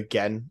Man U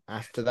again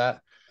after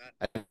that.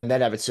 And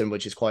then Everton,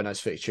 which is quite a nice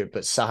fixture,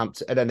 but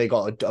Southampton, and then they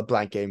got a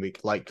blank game week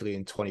likely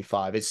in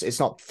 25. It's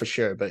not for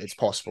sure, but it's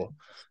possible.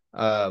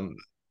 Um,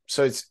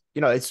 so it's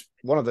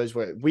one of those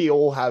where we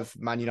all have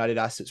Man United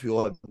assets, we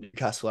all have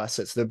Newcastle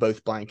assets. They're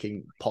both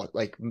blanking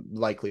like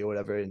likely or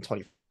whatever in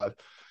 25.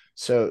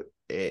 So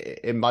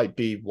it might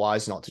be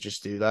wise not to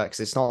just do that because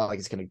it's not like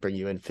it's going to bring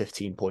you in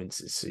 15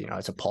 points. It's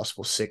a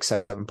possible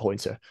 6-7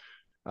 pointer.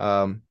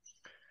 Um,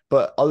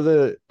 but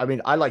I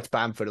mean, I liked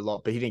Bamford a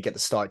lot, but he didn't get the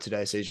start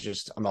today, so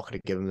I'm not going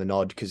to give him the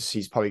nod because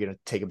he's probably going to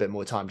take a bit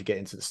more time to get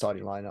into the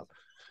starting lineup.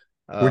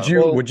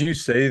 Would you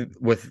say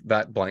with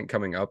that blank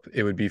coming up,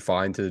 it would be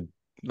fine to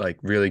like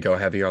really go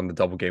heavy on the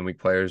double game week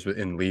players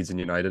in Leeds and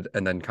United,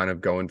 and then kind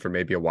of go in for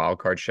maybe a wild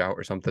card shout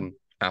or something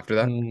after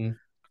that?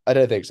 I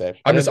don't think so.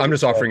 I don't think I'm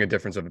it's just worth, offering a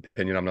difference of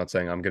opinion. I'm not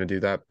saying I'm going to do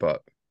that,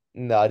 but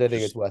no, I don't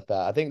think it's just worth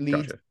that. I think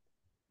gotcha.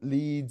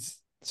 Leeds.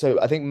 So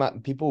I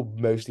think people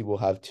mostly will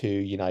have two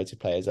United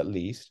players at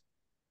least,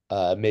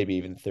 maybe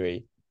even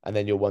three, and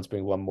then you'll want to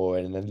bring one more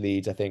in. And then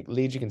Leeds, I think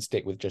Leeds you can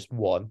stick with just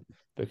one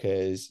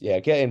because yeah,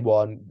 get in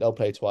one, they'll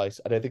play twice.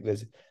 I don't think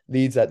there's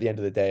Leeds at the end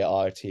of the day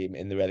are a team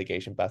in the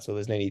relegation battle.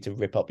 There's no need to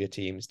rip up your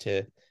teams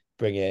to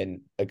bring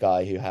in a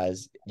guy who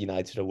has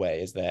United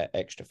away as their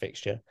extra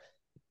fixture.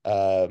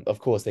 Of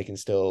course, they can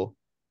still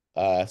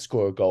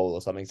score a goal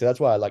or something. So that's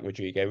why I like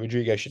Rodrigo.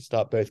 Rodrigo should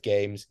start both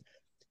games,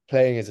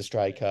 playing as a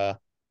striker.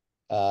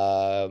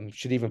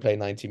 Should even play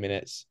 90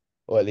 minutes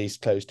or at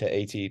least close to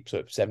 80,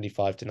 sort of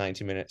 75 to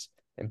 90 minutes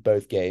in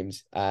both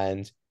games.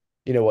 And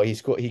you know what?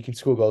 He can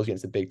score goals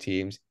against the big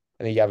teams.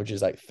 And he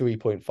averages like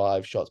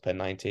 3.5 shots per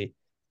 90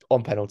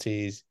 on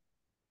penalties.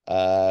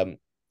 Um,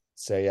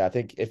 so yeah, I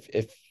think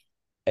if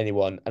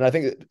anyone, and I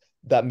think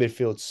that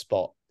midfield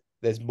spot,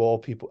 there's more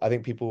people. I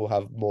think people will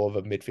have more of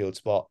a midfield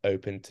spot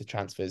open to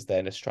transfers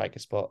than a striker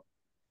spot.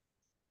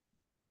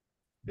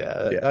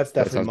 Yeah, Yeah, that's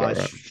that definitely sounds about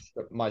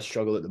right. my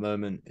struggle at the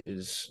moment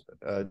is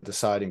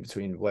deciding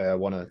between where I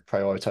want to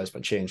prioritize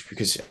my change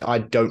because I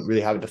don't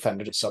really have a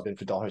defender to sub in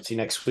for Doherty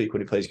next week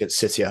when he plays against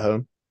City at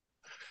home.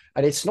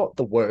 And it's not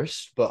the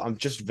worst, but I'm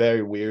just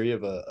very weary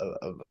of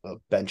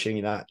benching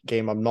in that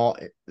game. I'm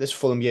not this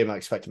Fulham game. I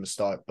expect him to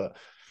start, but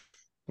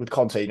with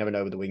Conte, you never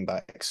know with the wing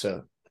back.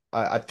 So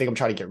I think I'm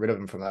trying to get rid of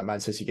him from that Man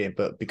City game.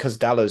 But because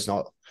Dallow's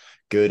not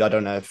good, I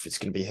don't know if it's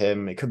going to be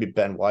him. It could be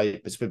Ben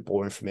White, but it's a bit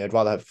boring for me. I'd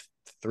rather have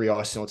three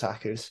Arsenal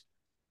attackers.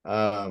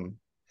 Um,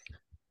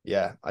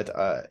 yeah,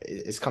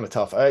 it's kind of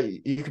tough.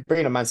 You could bring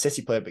in a Man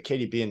City player, but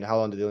KDB and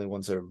Haaland are the only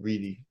ones that are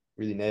really,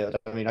 really nailed.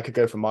 I mean, I could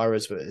go for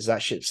Mahrez, but is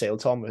that ship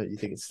sailed, Tom? Or you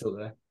think it's still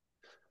there?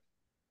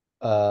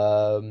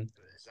 Um,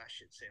 Is that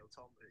ship sailed,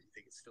 Tom? Or you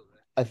think it's still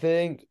there? I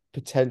think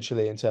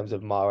potentially in terms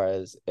of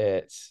Mahrez,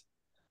 it's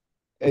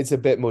a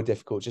bit more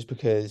difficult just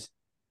because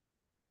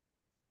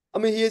I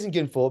mean he isn't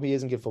good form. He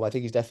isn't good form. I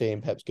think he's definitely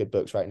in Pep's good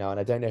books right now, and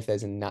I don't know if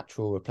there's a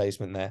natural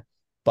replacement there.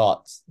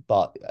 But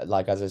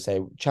like as I say,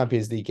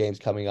 Champions League games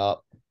coming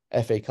up,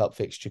 FA Cup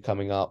fixture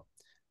coming up.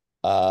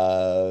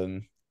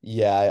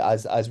 Yeah,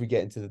 as we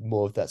get into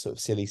more of that sort of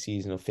silly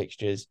season of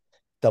fixtures,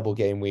 double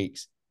game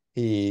weeks,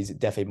 he's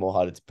definitely more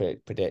harder to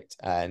predict.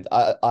 And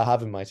I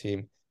have in my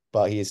team,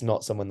 but he is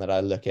not someone that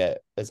I look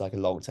at as like a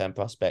long-term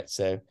prospect.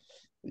 So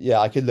yeah,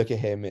 I could look at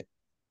him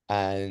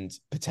and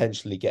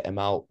potentially get him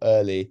out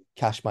early,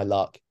 cash my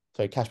luck,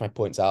 so cash my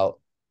points out,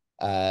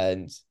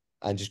 and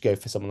just go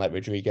for someone like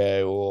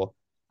Rodrigo or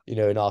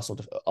an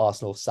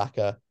Arsenal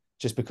Saka,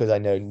 just because I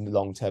know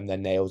long term they're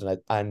nailed.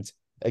 And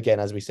again,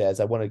 as we said, as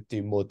I want to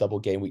do more double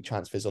game week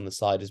transfers on the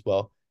side as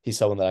well. He's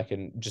someone that I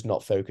can just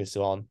not focus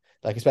on,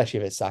 like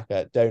especially if it's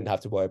Saka. Don't have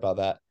to worry about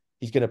that.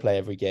 He's going to play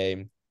every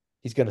game.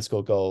 He's going to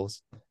score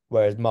goals.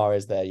 Whereas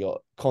Mahrez there,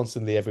 you're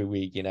constantly every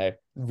week,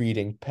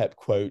 reading Pep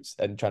quotes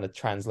and trying to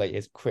translate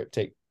his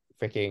cryptic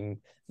freaking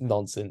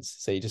nonsense.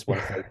 So you just want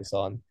to focus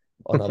on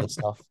other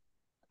stuff.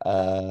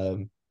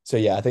 So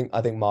yeah, I think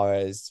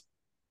Mahrez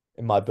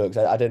in my books.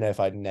 I don't know if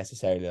I'd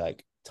necessarily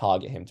like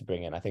target him to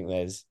bring in. I think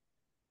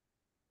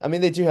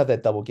they do have their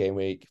double game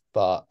week,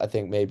 but I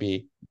think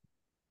maybe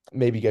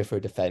go for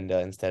a defender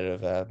instead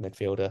of a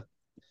midfielder.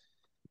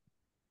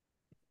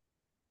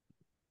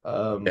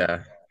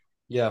 Yeah.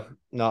 Yeah.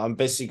 No, I'm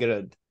basically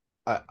gonna.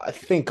 I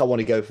think I want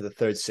to go for the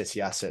third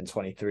City asset in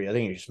 23. I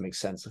think it just makes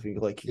sense. I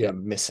think like you're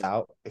gonna miss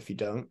out if you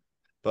don't.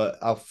 But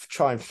I'll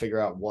try and figure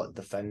out what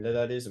defender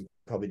that is and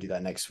probably do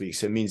that next week.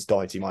 So it means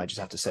Doherty might just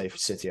have to say for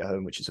City at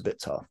home, which is a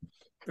bit tough.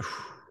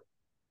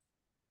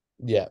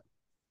 Yeah,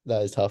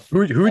 that is tough. Who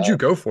would you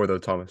go for though,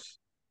 Thomas?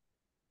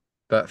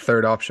 That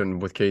third option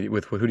with KD,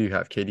 with who do you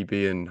have?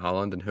 KDB and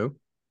Haaland and who?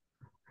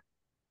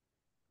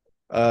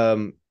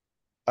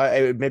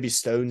 Maybe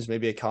Stones,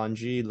 maybe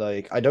Akanji.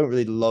 Like I don't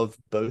really love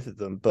both of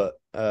them, but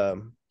they're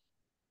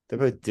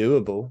both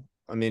doable.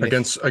 I mean,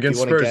 against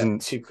Spurs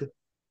and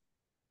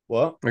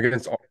what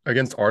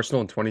against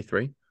Arsenal in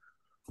 23.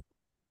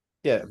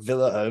 Yeah,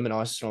 Villa at home and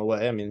Arsenal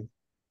away. I mean,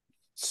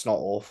 it's not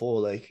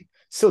awful. Like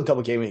still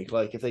double game week.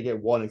 Like if they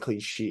get one and clean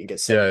sheet and get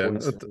 7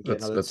 points, and get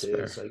another two.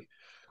 It's like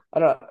I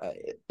don't.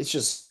 It's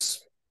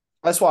just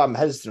that's why I'm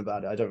hesitant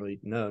about it. I don't really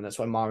know, and that's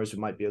why Mahrez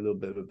might be a little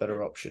bit of a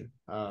better option.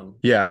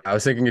 Yeah, I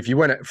was thinking if you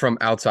went from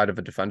outside of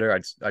a defender,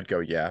 I'd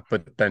go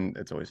but then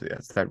it's always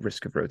it's that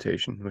risk of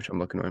rotation, which I'm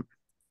looking at.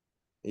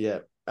 Yeah,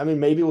 I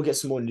mean maybe we'll get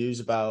some more news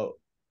about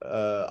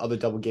other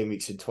double game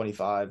weeks in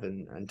 25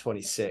 and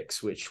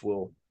 26, which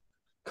will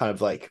kind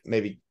of like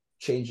maybe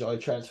change our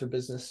transfer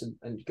business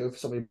and go for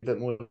something a bit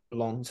more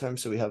long term,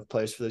 so we have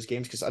players for those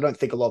games. Because I don't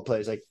think a lot of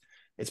players like.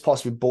 It's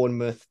possibly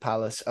Bournemouth,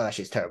 Palace. Oh,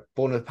 actually, it's terrible.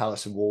 Bournemouth,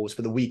 Palace, and Wolves.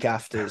 But the week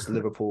after is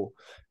Liverpool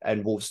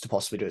and Wolves to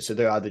possibly do it. So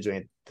they're either doing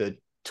it the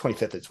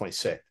 25th or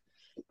 26th.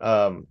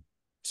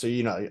 So,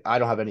 I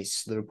don't have any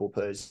Liverpool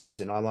players.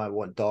 And I might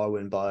want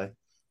Darwin by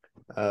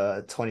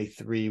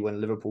 23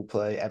 when Liverpool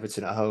play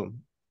Everton at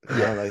home.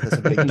 Like that's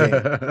a big game.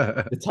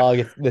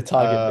 The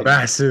target.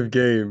 Massive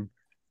game.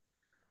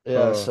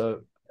 Yeah,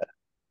 so.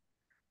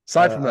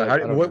 Aside from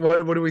that,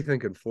 what are we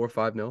thinking?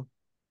 4-5-0?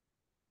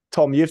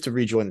 Tom, you have to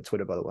rejoin the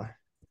Twitter, by the way.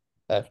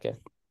 Okay.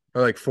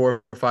 Or like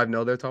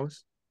 4-5-0 there,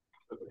 Thomas?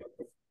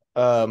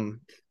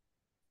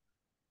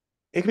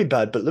 It could be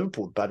bad, but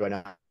Liverpool is bad right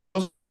now.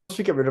 Once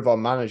we get rid of our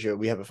manager,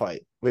 we have a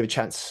fight. We have a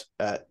chance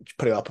at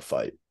putting up a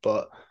fight.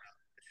 But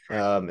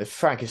if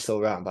Frank is still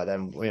around by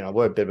then,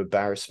 we're a bit of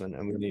embarrassment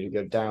and we need to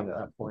go down at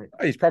that point.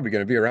 He's probably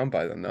going to be around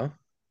by then, though.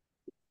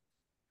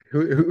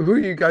 Who are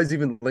you guys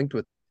even linked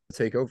with to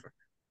take over?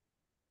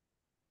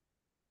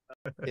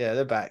 Yeah,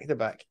 they're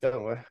back.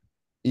 Don't worry.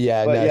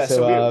 Yeah, but no.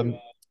 So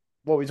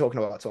what are we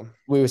talking about, Tom?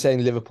 We were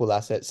saying Liverpool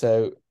asset.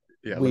 So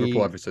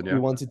Liverpool Everton. Yeah, we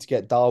wanted to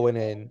get Darwin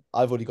in.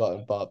 I've already got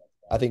him, but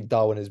I think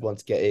Darwin is one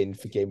to get in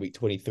for game week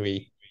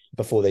 23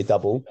 before they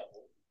double.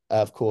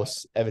 Of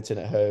course, Everton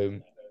at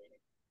home,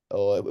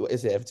 or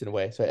is it Everton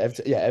away? So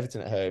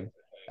Everton at home.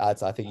 I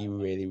think you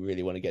really,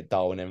 really want to get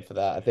Darwin in for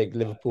that. I think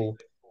Liverpool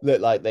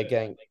look like they're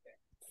getting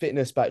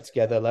fitness back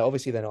together. Like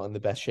obviously they're not in the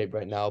best shape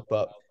right now,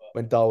 but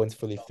when Darwin's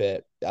fully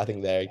fit, I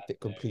think they're a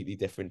completely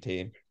different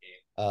team.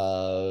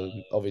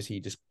 Obviously he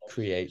just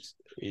creates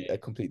a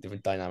completely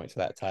different dynamic to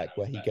that attack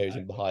where he goes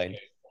in behind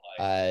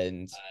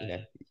and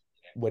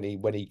when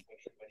he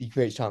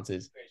creates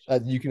chances,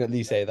 you can at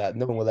least say that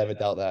no one will ever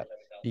doubt that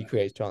he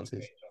creates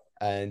chances,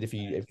 and if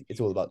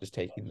it's all about just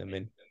taking them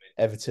in.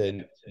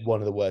 Everton, one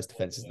of the worst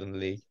defenses in the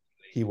league,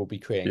 he will be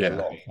creating a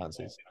lot of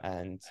chances,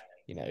 and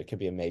it could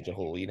be a major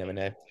haul. You never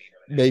know.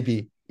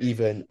 Maybe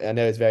even, I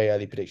know it's very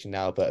early prediction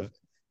now, but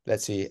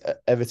let's see,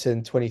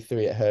 Everton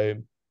 23 at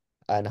home,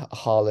 and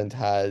Haaland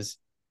has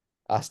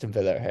Aston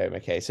Villa at home.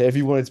 Okay, so if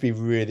you wanted to be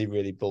really,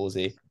 really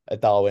ballsy, a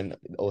Darwin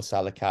or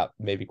Salah cap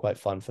may be quite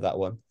fun for that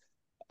one.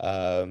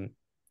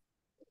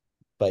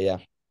 But yeah.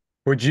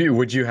 Would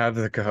you have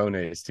the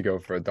cojones to go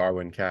for a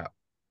Darwin cap?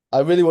 I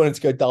really wanted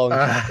to go Darwin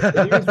cap.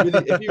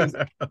 If he was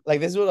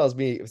like, this is what I was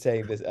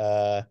saying this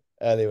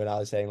earlier when I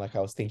was saying like I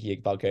was thinking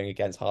about going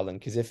against Haaland,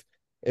 because if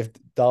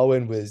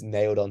Darwin was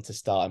nailed on to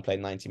start and play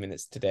 90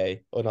 minutes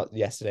today, or not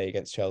yesterday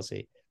against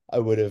Chelsea, I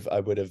would have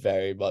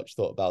very much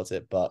thought about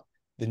it, but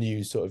the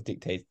news sort of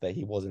dictated that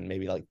he wasn't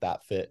maybe like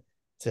that fit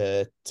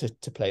to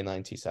play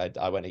 90, so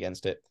I went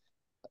against it.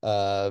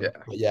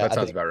 That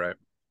sounds about right.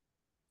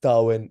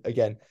 Darwin,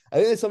 again, I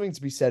think there's something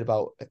to be said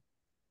about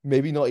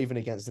maybe not even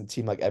against a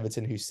team like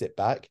Everton who sit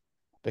back,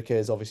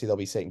 because obviously they'll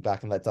be sitting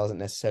back and that doesn't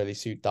necessarily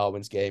suit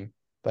Darwin's game,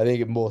 but I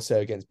think more so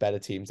against better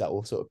teams that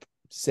will sort of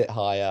sit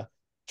higher,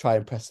 try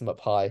and press them up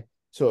high,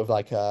 sort of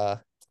like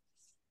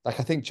like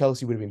I think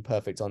Chelsea would have been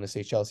perfect,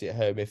 honestly, Chelsea at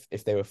home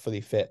if they were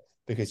fully fit,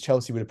 because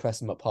Chelsea would have pressed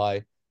them up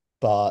high.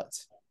 But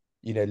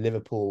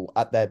Liverpool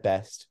at their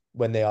best,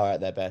 when they are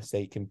at their best,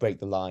 they can break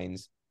the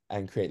lines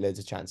and create loads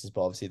of chances.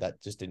 But obviously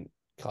that just didn't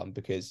come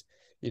because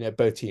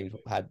both teams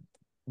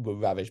were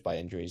ravaged by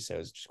injuries, so it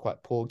was just quite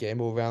a poor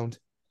game all round.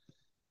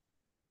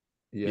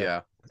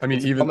 Yeah. I mean,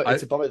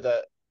 it's a bummer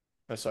that.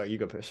 Oh, sorry, you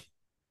go first.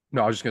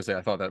 No, I was just gonna say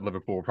I thought that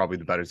Liverpool were probably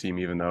the better team,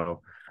 even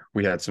though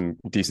we had some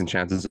decent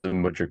chances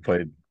and Mudryk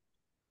played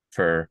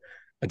for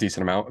a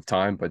decent amount of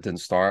time, but didn't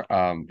start.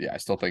 Yeah, I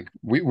still think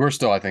we're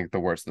still, I think, the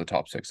worst of the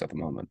top six at the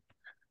moment.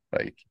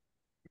 Like,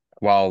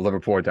 while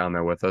Liverpool are down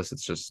there with us,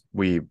 it's just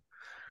we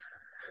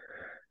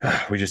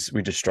just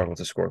struggle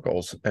to score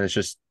goals, and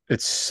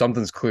it's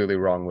something's clearly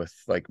wrong with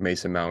like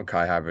Mason Mount,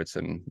 Kai Havertz,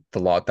 and the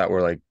lot that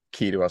were like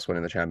key to us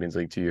winning the Champions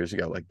League 2 years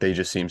ago. Like they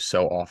just seem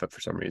so off it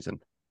for some reason.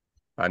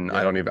 And yeah.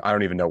 I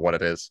don't even know what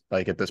it is.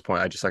 Like at this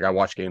point, I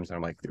watch games and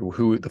I'm like,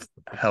 who the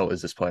hell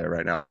is this player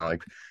right now?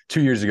 Like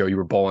 2 years ago, you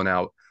were bowling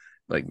out,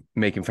 like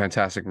making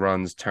fantastic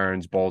runs,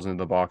 turns, balls into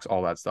the box,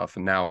 all that stuff.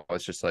 And now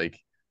it's just like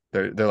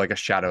they're like a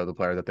shadow of the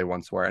player that they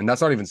once were. And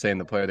that's not even saying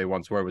the player they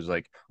once were was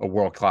like a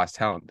world-class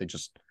talent.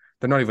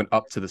 They're not even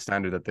up to the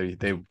standard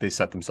that they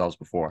set themselves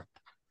before.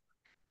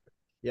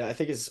 Yeah, I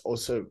think it's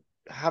also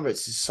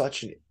Havertz is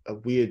such a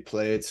weird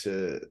player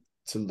to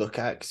look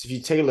at, because if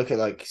you take a look at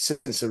like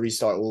since the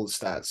restart, all the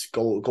stats,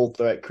 goal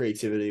threat,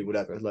 creativity,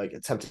 whatever, like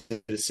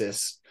attempted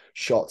assists,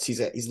 shots, he's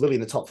literally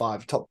in the top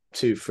 5, top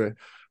 2 for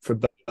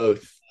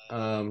both.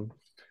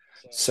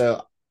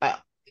 So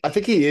I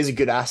think he is a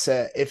good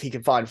asset if he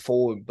can find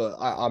forward, but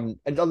and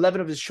 11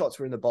 of his shots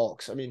were in the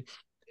box. I mean,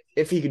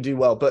 if he could do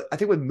well, but I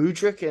think with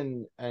Mudryk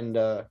and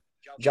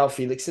João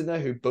Felix in there,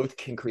 who both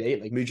can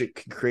create, like Mudryk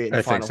can create in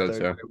the final third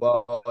very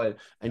well,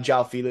 and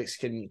João Felix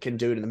can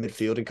do it in the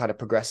midfield and kind of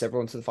progress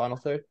everyone to the final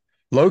third.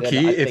 Low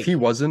key, if he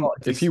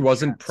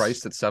wasn't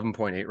priced at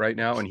 7.8 right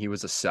now and he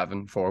was a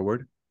 7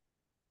 forward,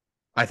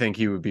 I think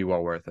he would be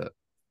well worth it.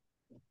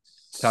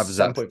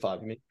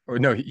 7.5, you mean? Or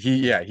no,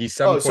 he's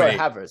 7.8. Oh, sorry,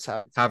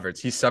 Havertz.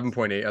 He's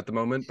 7.8 at the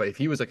moment, but if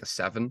he was like a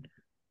 7,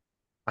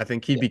 I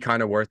think he'd be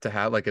kind of worth to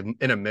have, like in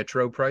a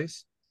Mitro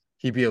price.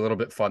 He'd be a little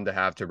bit fun to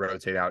have to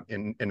rotate out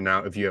in and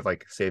out if you have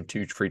like saved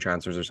 2 free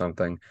transfers or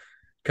something.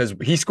 Because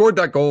he scored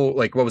that goal,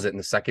 like what was it, in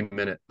the second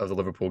minute of the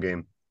Liverpool game?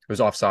 It was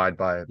offside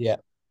by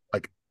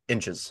like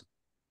inches.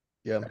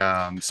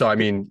 Yeah. So I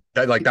mean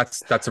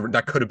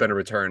that could have been a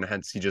return.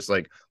 Hence he just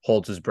like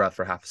holds his breath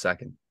for half a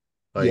second.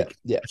 Like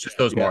it's just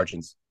those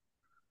margins.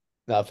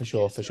 No, for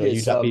sure.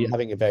 You'd be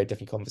having a very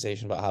different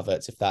conversation about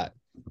Havertz if that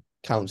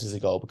counts as a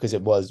goal, because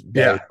it was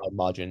very high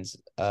margins.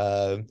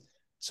 So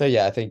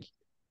yeah, I think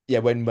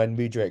when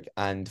Mudryk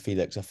and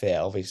Felix are fit,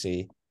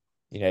 obviously,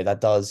 that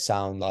does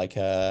sound like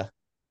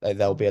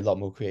there'll be a lot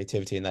more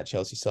creativity in that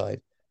Chelsea side.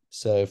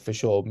 So for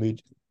sure,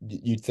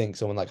 you'd think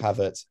someone like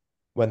Havertz,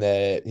 when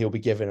he'll be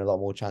given a lot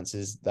more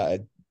chances that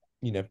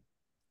are,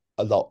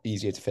 a lot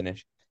easier to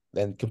finish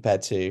than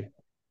compared to,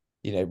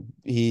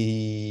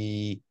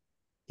 he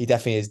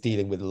definitely is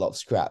dealing with a lot of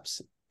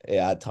scraps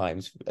at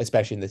times,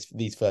 especially in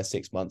these first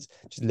 6 months,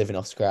 just living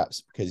off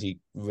scraps because he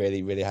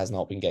really, really has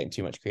not been getting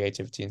too much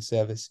creativity in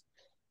service.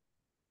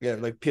 Yeah,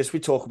 like Piers,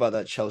 we talk about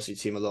that Chelsea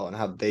team a lot and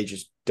how they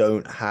just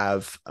don't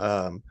have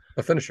a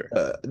finisher.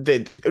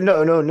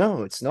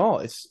 No, it's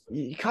not. It's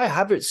Kai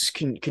Havertz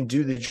can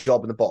do the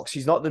job in the box.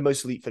 He's not the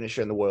most elite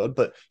finisher in the world,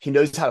 but he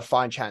knows how to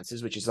find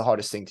chances, which is the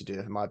hardest thing to do,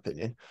 in my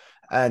opinion.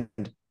 And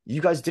you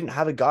guys didn't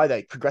have a guy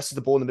that progresses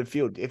the ball in the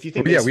midfield. If you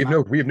think,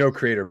 we have no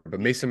creator, but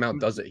Mason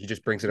Mount does it. He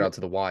just brings it out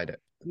to the wide.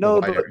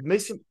 But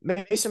Mason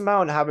Mount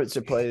and Havertz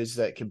are players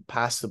that can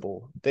pass the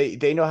ball.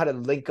 They know how to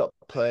link up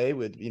play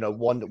with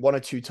one or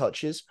two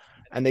touches,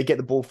 and they get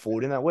the ball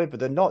forward in that way. But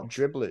they're not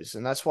dribblers,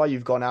 and that's why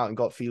you've gone out and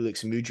got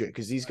Felix and Mudryk,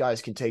 because these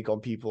guys can take on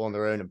people on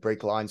their own and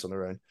break lines on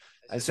their own.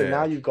 And so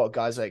now you've got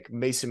guys like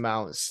Mason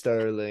Mount,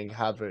 Sterling,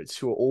 Havertz,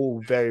 who are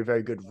all very,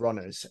 very good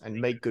runners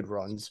and make good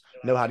runs,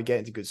 know how to get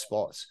into good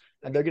spots.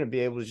 And they're going to be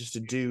able to just to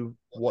do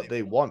what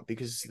they want,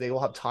 because they all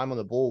have time on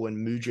the ball when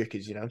Mudryk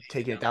is,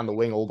 taking it down the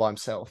wing all by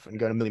himself and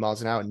going a million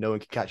miles an hour and no one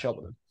can catch up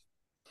with him.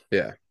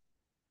 Yeah.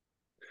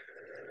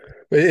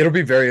 It'll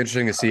be very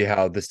interesting to see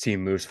how this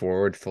team moves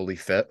forward fully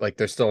fit. Like,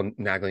 there's still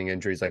nagging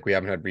injuries. Like, we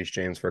haven't had Reece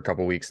James for a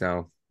couple of weeks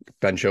now.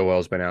 Ben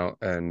Chilwell's been out,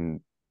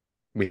 and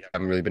we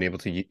haven't really been able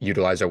to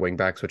utilize our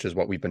wingbacks, which is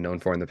what we've been known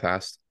for in the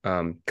past.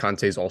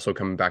 Conte's also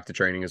coming back to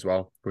training as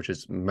well, which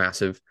is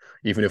massive.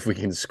 Even if we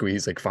can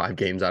squeeze like 5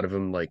 games out of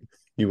him, like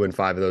you win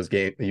 5 of those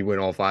games, you win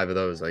all 5 of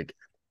those, like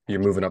you're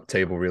moving up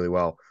table really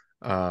well.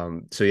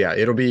 So yeah,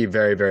 it'll be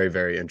very, very,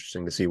 very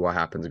interesting to see what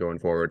happens going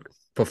forward.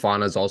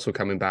 Fofana is also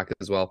coming back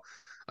as well,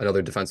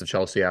 another defensive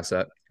Chelsea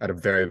asset at a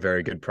very,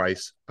 very good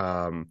price.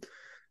 So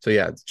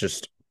yeah,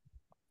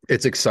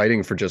 it's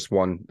exciting for just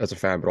one as a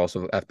fan, but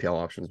also FPL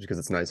options, because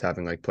it's nice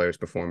having like players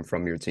perform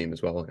from your team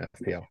as well in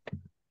FPL.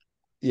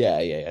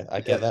 Yeah. I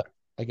get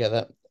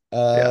that.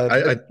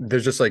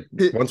 There's just like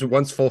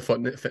once full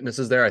fitness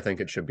is there, I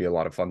think it should be a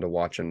lot of fun to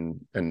watch and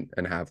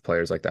have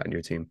players like that in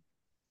your team.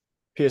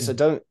 Pierce, I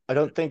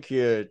don't think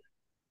you're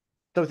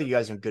don't think you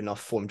guys are in good enough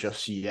form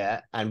just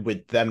yet. And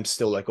with them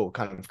still like all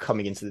kind of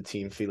coming into the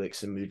team,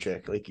 Felix and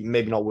Mudryk, like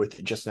maybe not worth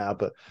it just now.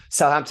 But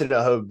Southampton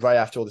at home right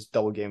after all this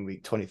double game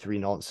week 23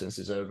 nonsense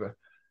is over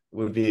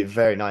would be a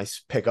very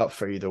nice pickup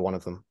for either one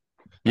of them.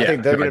 I think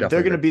I definitely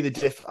they're gonna agree.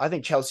 be I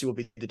think Chelsea will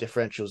be the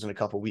differentials in a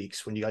couple of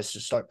weeks when you guys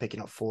just start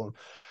picking up form.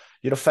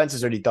 Your defense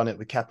has already done it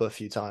with Kepa a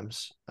few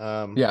times.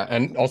 Yeah,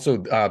 and also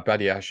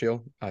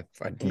Badiashile. I'm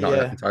not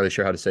Yeah, entirely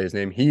sure how to say his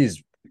name.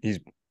 He's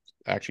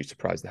actually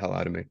surprised the hell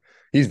out of me.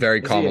 He's very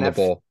is he calm on an the F?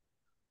 ball.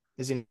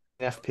 Is he an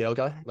FPL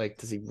guy? Like,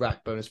 does he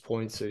rack bonus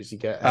points or does he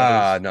get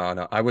headers?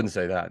 No, I wouldn't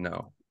say that.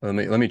 No, let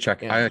me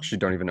check. I Yeah, actually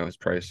don't even know his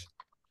price.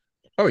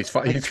 Oh, he's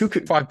five. like He's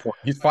Tuchel. 5 point.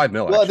 He's 5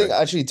 mil Well, I think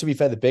actually. actually, to be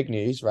fair, the big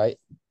news, right?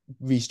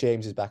 Reece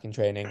James is back in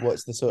training.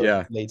 What's the sort of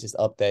Yeah. latest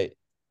update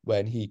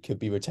when he could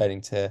be returning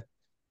to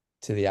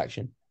the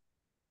action?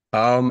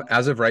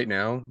 As of right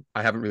now,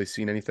 I haven't really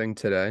seen anything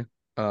today.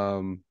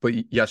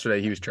 But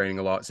yesterday he was training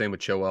a lot. Same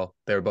with Chilwell.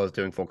 They were both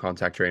doing full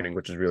contact training,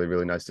 which is really,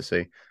 really nice to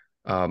see.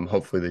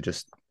 Hopefully they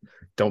just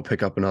don't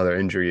pick up another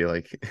injury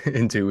like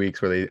in 2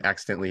 weeks where they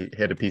accidentally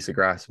hit a piece of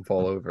grass and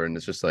fall over, and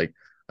it's just like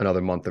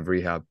another month of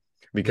rehab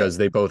because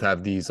they both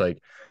have these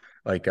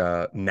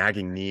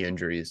nagging knee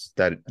injuries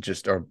that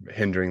just are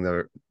hindering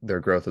their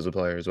growth as a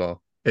player as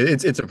well.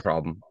 It's a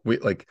problem. We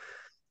like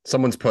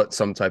someone's put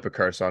some type of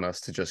curse on us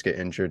to just get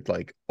injured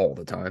like all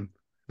the time.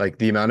 Like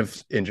the amount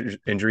of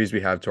injuries we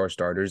have to our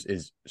starters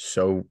is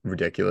so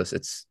ridiculous.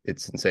 It's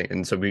insane.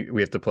 And so we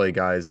have to play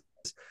guys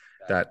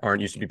that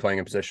aren't used to be playing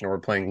in position, or we're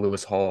playing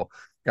Lewis Hall,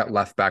 got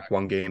left back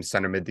one game,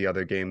 center mid the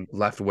other game,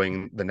 left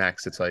wing the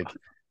next. It's like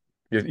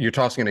you're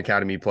tossing an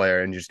academy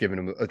player and just giving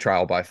him a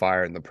trial by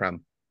fire in the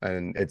Prem.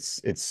 And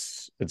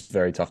it's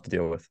very tough to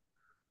deal with.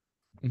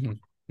 Mm-hmm.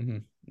 Mm-hmm.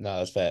 No,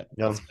 that's fair.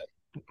 Yeah.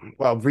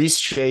 Well, Reece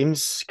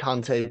James,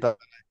 Kante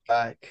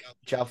back,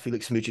 João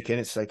Felix Mudryk in.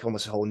 It's like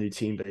almost a whole new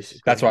team,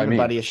 basically. That's what I Even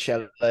mean.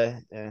 Badiashile, yeah,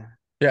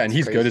 Yeah, and it's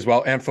he's good as crazy.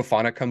 well. And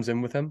Fofana comes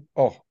in with him.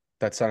 Oh,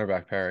 that center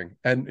back pairing.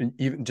 And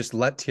even just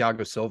let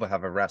Thiago Silva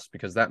have a rest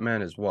because that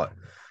man is what?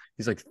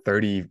 He's like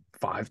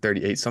 35,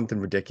 38, something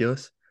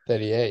ridiculous.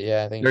 38,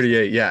 yeah, I think.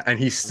 38, yeah. And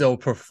he's still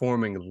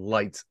performing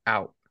lights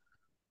out.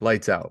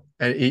 Lights out.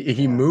 And he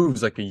Yeah.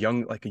 moves like a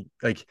young,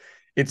 like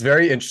it's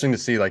very interesting to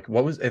see. Like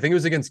I think it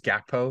was against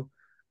Gakpo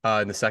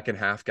in the second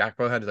half.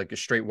 Gakpo had like a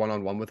straight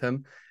one-on-one with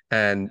him.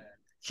 And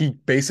he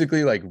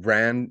basically like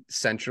ran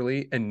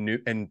centrally and knew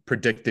and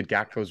predicted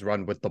Gakpo's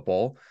run with the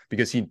ball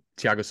because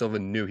Thiago Silva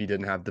knew he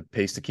didn't have the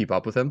pace to keep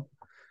up with him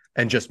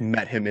and just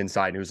met him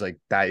inside. And it was like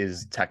that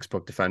is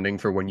textbook defending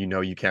for when you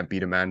know you can't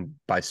beat a man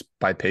by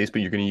pace,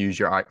 but you're going to use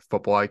your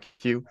football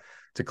IQ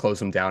to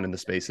close him down in the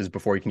spaces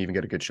before he can even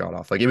get a good shot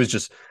off. Like it was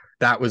just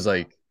that was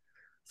like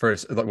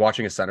first like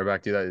watching a center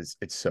back do that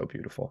it's so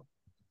beautiful.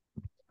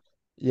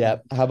 Yeah.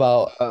 How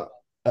about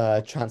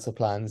transfer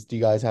plans? Do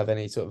you guys have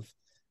any sort of,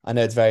 I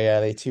know it's very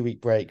early, 2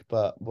 week break,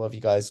 but what have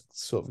you guys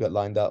sort of got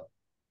lined up?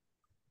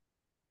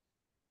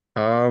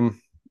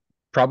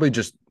 Probably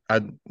just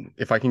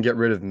if I can get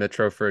rid of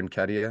Mitro for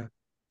Nketiah,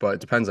 but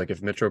it depends. Like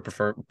if Mitro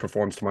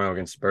performs tomorrow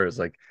against Spurs,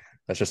 like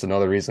that's just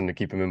another reason to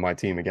keep him in my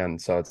team again.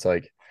 So it's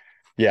like,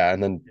 yeah,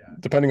 and then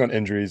depending on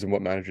injuries and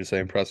what managers say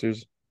and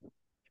pressers,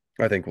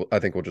 I think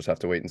we'll just have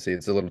to wait and see.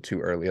 It's a little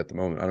too early at the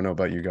moment. I don't know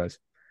about you guys.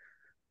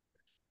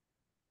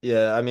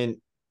 Yeah, I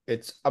mean,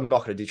 I'm not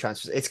going to do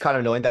transfers. It's kind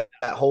of annoying that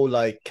whole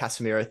like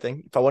Casemiro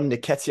thing. If I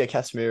wanted Nketiah,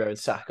 Casemiro, and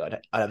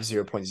Saka, I'd have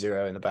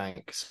 0.0 in the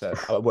bank. So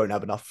I won't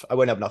have enough. I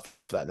won't have enough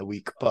for that in the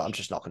week. But I'm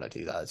just not going to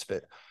do that. It's a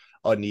bit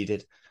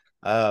unneeded.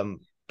 But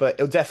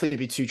it'll definitely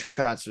be two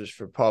transfers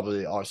for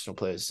probably Arsenal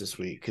players this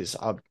week because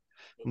I'm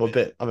a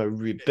bit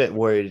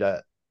worried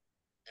that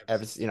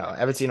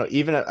Everton,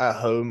 even at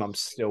home, I'm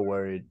still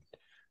worried.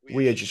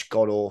 We are just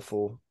god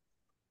awful.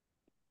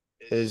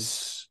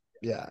 Is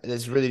Yeah,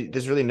 there's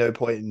really no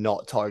point in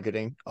not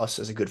targeting us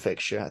as a good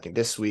fixture. I think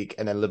this week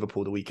and then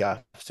Liverpool the week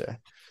after.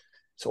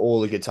 It's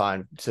all a good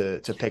time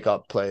to pick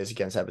up players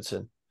against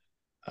Everton.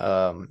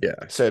 Yeah,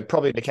 So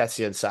probably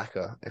Nketiah and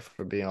Saka, if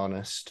we're being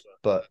honest.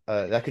 But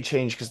that could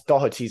change because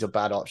Doherty's a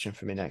bad option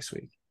for me next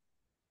week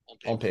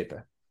on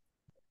paper.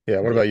 yeah.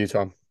 What Yeah. about you,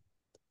 Tom?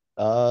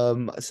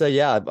 So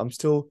yeah, I'm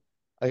still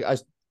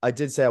I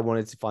did say I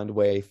wanted to find a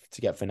way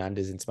to get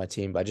Fernandez into my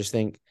team, but I just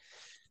think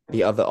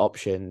the other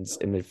options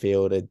in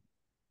midfield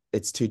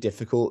it's too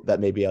difficult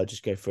that maybe I'll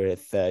just go for a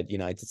third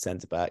United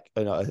centre back,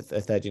 or not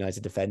a third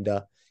United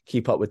defender,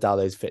 keep up with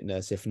Dalo's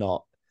fitness. If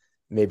not,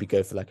 maybe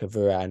go for like a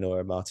Varane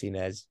or a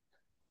Martinez.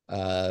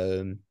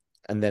 And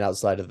then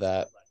outside of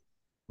that,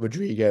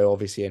 Rodrigo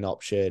obviously an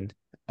option.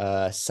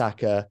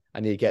 Saka,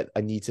 I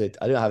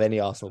don't have any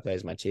Arsenal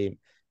players in my team.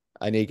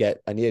 I need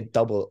a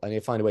double. I need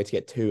to find a way to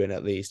get two in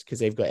at least because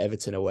they've got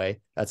Everton away.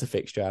 That's a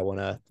fixture I want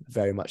to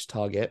very much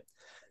target.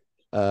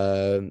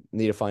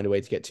 Need to find a way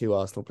to get two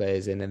Arsenal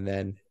players in, and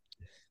then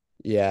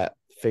yeah,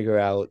 figure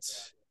out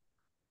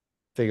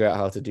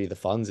how to do the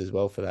funds as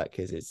well for that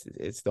because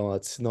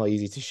it's not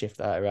easy to shift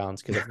that around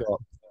because I've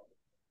got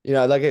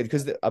like it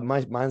because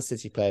my Man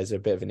City players are a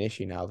bit of an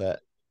issue now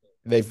that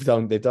they've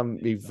done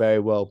me very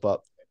well,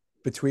 but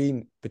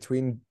between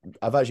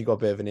I've actually got a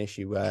bit of an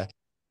issue where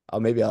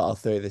maybe I'll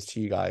throw this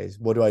to you guys.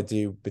 What do I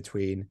do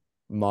between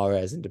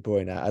Mahrez and De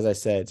Bruyne? As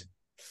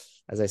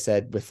I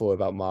said before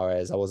about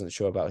Mahrez, I wasn't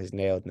sure about his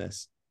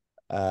nailedness.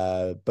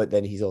 But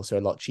then he's also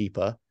a lot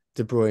cheaper.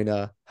 De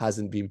Bruyne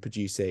hasn't been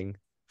producing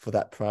for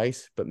that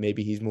price, but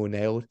maybe he's more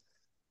nailed.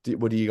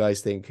 What do you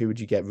guys think? Who would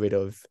you get rid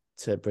of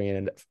to bring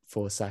in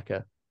for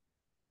Saka?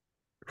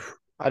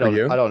 I For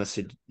you? don't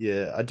honestly.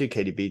 Yeah, I do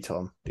KDB,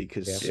 Tom,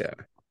 because Yeah.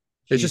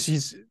 It's just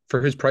he's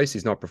for his price,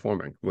 he's not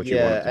performing what you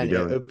want him to be and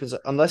doing. it opens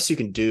unless you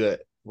can do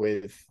it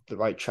with the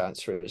right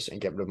transfers and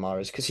get rid of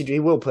Mahrez, because he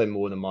will play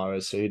more than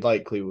Mahrez, so he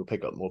likely will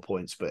pick up more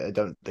points, but I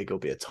don't think it'll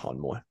be a ton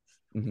more.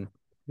 Mm-hmm.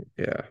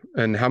 Yeah.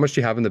 And how much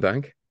do you have in the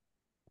bank?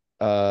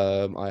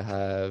 I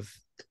have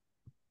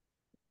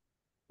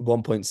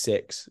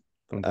 1.6.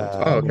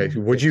 Oh, okay.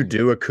 Would you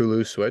do a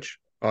Kulu switch?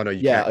 Oh no, you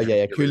Yeah, can't.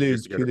 yeah.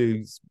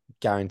 Kulu's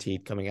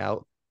guaranteed coming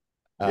out.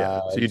 Yeah.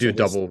 So you do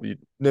double.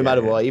 No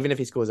matter what, even if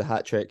he scores a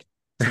hat trick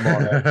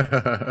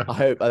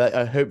tomorrow,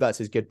 I hope that's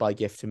his goodbye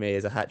gift to me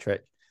as a hat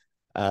trick.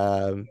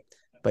 But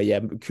yeah,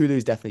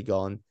 Kulu's definitely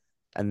gone,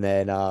 and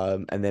then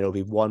it'll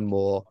be one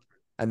more,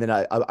 and then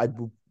I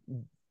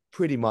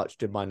pretty much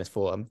did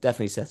 -4. I'm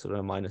definitely settled on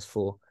a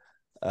 -4,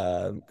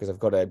 because I've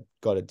got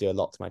to do a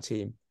lot to my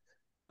team,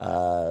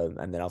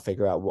 and then I'll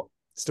figure out what.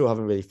 Still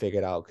haven't really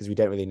figured out because we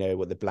don't really know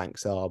what the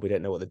blanks are. We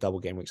don't know what the double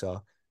game weeks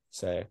are.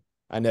 So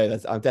I know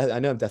that I'm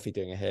definitely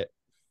doing a hit.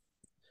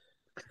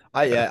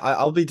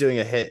 I'll be doing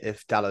a hit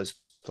if Dallow's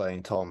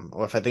playing, Tom,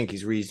 or if I think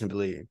he's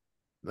reasonably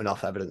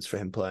enough evidence for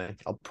him playing.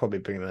 I'll probably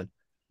bring him in.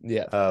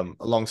 Yeah.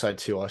 Alongside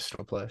 2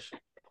 Arsenal players.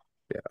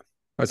 Yeah,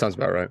 that sounds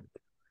about right.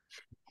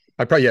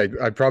 I'd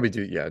probably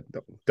do. Yeah,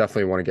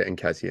 definitely want to get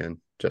Nketiah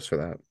in just for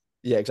that.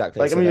 Yeah, exactly.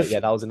 Like, so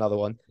that was another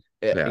one.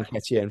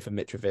 Nketiah in for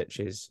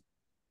Mitrovic is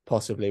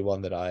possibly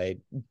one that I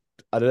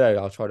don't know.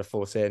 I'll try to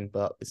force in,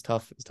 but it's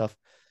tough. It's tough.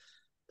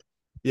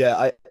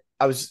 Yeah,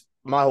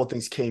 my whole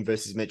thing's Kane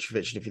versus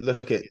Mitrovic, and if you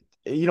look at,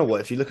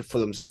 if you look at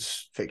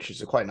Fulham's fixtures,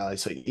 they're quite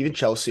nice. Like even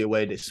Chelsea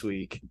away next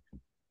week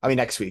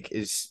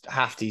is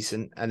half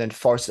decent, and then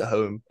Forest at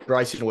home,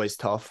 Brighton away is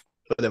tough,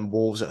 but then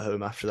Wolves at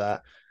home after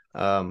that.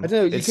 I don't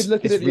know. You could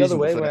look at it the other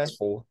way, where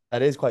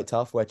that is quite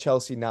tough. Where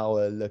Chelsea now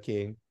are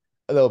looking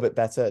a little bit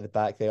better at the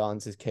back. They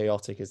aren't as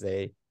chaotic as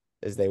they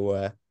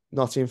were.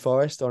 Nottingham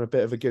Forest on a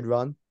bit of a good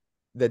run.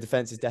 Their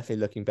defense is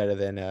definitely looking better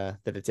than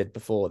it did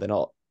before. They're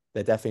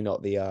definitely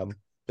not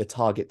the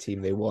target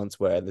team they once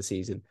were in the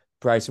season.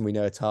 Brighton, we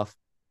know, are tough.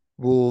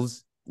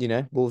 Wolves,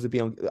 Wolves would be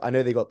on. I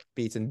know they got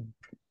beaten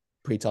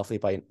pretty toughly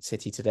by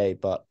City today,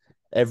 but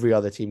every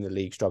other team in the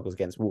league struggles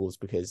against Wolves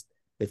because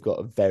they've got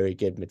a very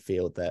good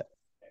midfield that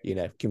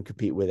can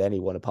compete with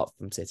anyone apart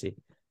from City.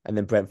 And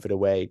then Brentford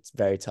away, it's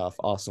very tough.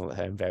 Arsenal at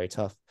home, very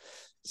tough.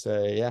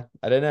 So yeah,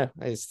 I don't know.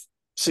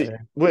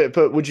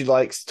 But would you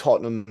like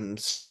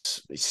Tottenham's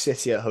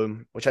City at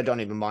home, which I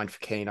don't even mind for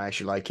Kane? I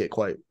actually like it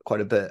quite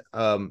a bit.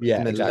 Yeah, and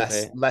then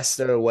exactly.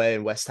 Leicester away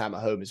and West Ham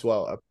at home as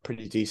well are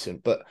pretty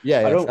decent. But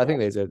yeah, I think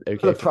there's okay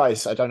for the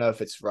price. I don't know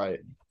if it's right.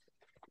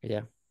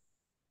 Yeah.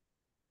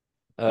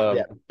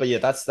 But yeah,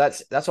 that's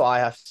what I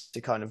have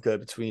to kind of go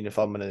between if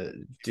I'm gonna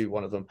do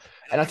one of them.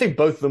 And I think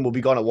both of them will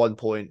be gone at one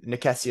point.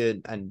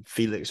 Nketiah and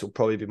Felix will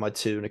probably be my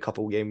 2 in a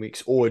couple of game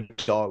weeks, or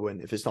Darwin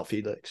if it's not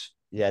Felix.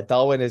 Yeah,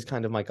 Darwin is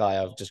kind of my guy.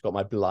 I've just got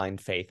my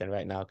blind faith in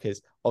right now because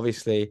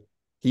obviously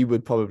he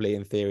would probably,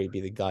 in theory,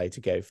 be the guy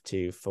to go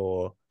to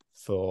for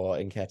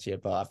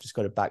Nketiah. But I've just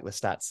got to back the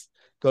stats.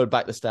 Got to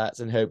back the stats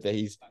and hope that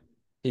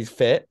he's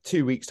fit.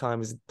 2 weeks'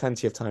 time is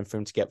plenty of time for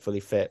him to get fully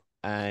fit,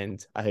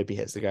 and I hope he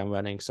hits the ground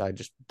running. So I'm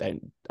just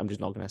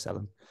not going to sell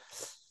him.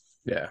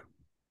 Yeah.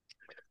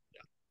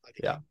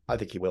 Yeah, I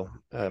think he will.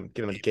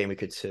 Give him a game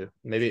week or 2.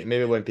 Maybe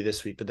it won't be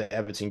this week, but the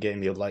Everton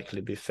game he'll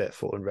likely be fit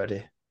for and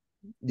ready.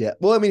 Yeah,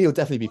 well, I mean, he'll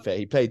definitely be fit.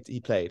 He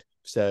played.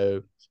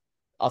 So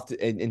after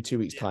in 2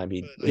 weeks' time,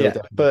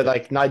 but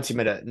like 90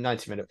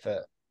 minute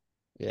fit.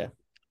 Yeah,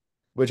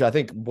 which I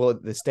think, well,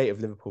 the state of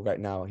Liverpool right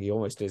now, he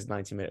almost is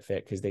 90-minute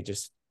fit because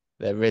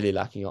they're really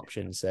lacking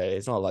options. So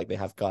it's not like they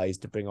have guys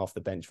to bring off the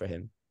bench for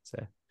him.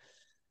 So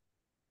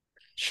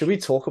should we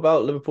talk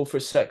about Liverpool for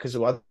a sec? Because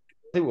I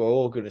think we're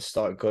all going to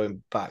start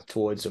going back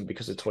towards them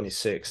because of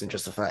 26 and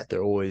just the fact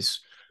they're always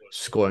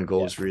scoring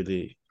goals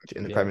really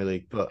in the Premier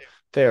League, but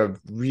they are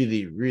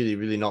really, really,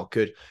 really not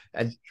good.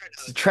 And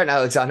Trent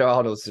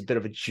Alexander-Arnold is a bit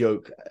of a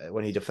joke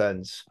when he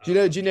defends. Do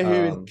you know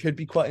who could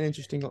be quite an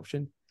interesting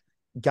option?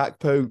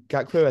 Gakpo,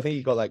 I think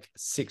he got like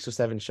 6 or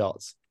 7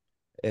 shots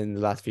in the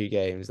last few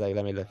games. Like,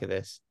 let me look at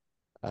this.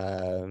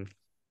 Gakpo.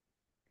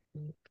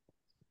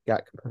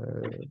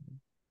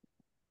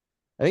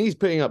 I think he's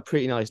putting up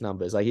pretty nice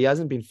numbers. Like, he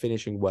hasn't been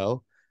finishing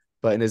well,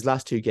 but in his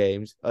last 2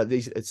 games,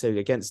 so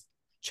against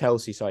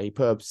Chelsea, he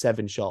put up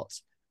 7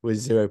 shots with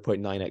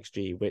 0.9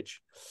 XG, which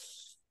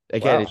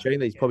again is showing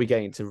that he's probably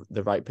getting to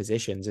the right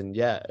positions. And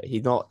yeah, he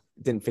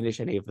didn't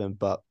finish any of them,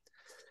 but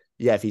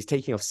yeah, if he's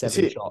taking off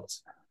 7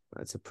 shots,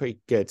 that's a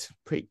pretty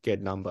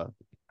good number.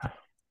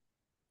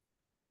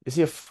 Is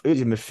he a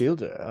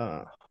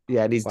midfielder?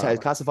 Yeah, and he's Wow.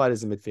 classified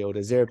as a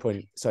midfielder,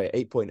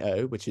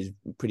 8.0, which is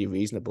pretty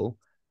reasonable.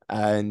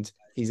 And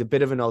he's a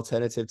bit of an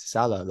alternative to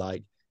Salah.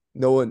 Like,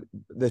 no one,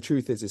 the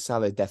truth is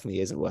Salah definitely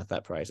isn't worth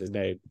that price. There's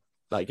no,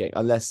 like,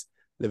 unless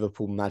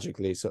Liverpool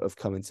magically sort of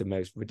come into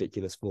most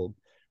ridiculous form.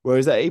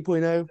 Whereas at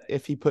 8.0,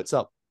 if he puts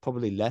up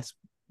probably less,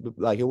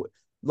 like, it would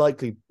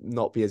likely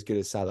not be as good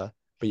as Salah,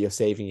 but you're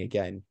saving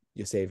again.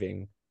 You're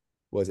saving,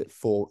 was it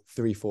 4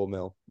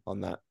 mil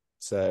on that?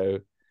 So,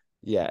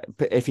 yeah,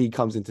 but if he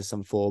comes into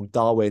some form,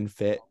 Darwin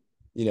fit,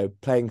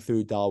 playing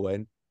through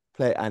Darwin,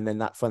 and then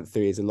that front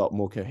three is a lot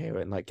more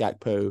coherent. Like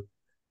Gakpo,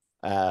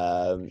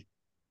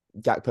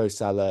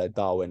 Salah,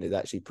 Darwin is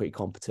actually pretty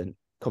competent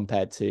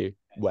compared to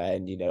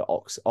when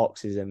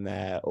Ox is in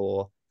there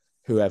or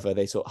whoever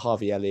they sort of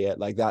Harvey Elliott.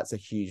 Like that's a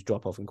huge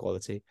drop off in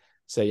quality.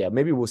 So yeah,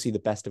 maybe we'll see the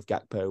best of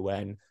Gakpo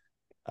when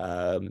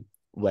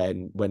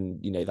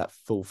that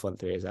full front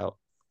three is out.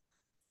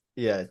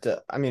 Yeah,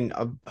 I mean,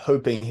 I'm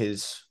hoping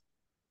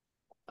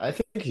I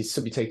think he's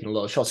still be taking a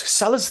lot of shots.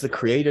 Salah's the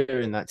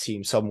creator in that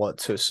team somewhat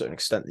to a certain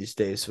extent these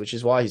days, which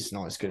is why he's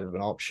not as good of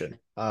an option.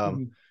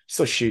 He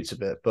still shoots a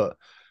bit, but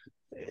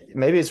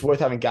maybe it's worth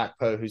having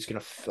Gakpo, who's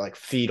going to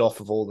feed off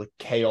of all the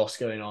chaos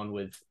going on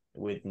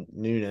with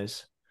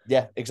Nunes.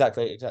 Yeah,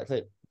 exactly.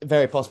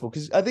 Very possible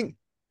because I think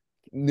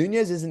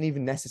Nunes isn't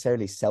even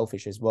necessarily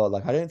selfish as well.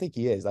 Like I don't think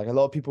he is. Like a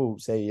lot of people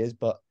say he is,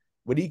 but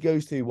when he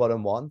goes through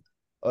 1-on-1,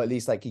 or at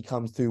least like he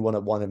comes through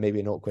 1-on-1 at maybe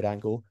an awkward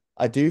angle,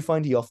 I do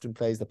find he often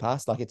plays the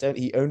pass. Like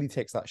he only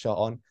takes that shot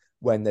on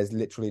when there's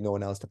literally no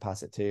one else to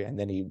pass it to, and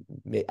then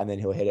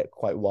he'll hit it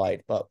quite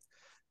wide. But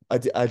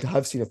I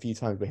have seen a few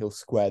times where he'll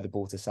square the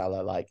ball to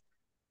Salah like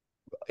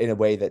in a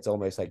way that's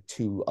almost like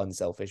too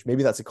unselfish.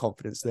 Maybe that's a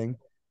confidence thing,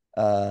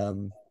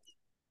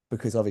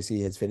 because obviously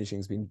his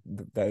finishing's been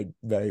very,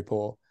 very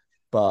poor.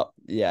 But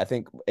yeah, I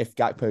think if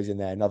Gakpo's in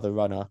there, another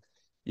runner,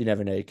 you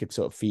never know, he could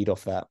sort of feed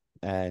off that,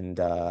 and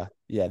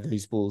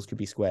those balls could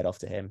be squared off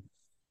to him.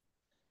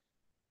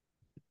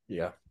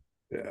 Yeah.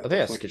 I think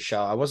that's a good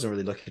shout. I wasn't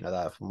really looking at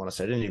that, from what I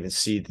said. I didn't even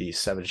see the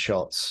 7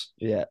 shots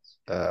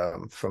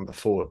from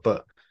before.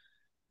 But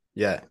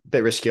yeah, a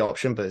bit risky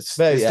option, but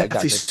there's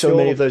definitely so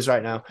many of those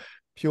right now.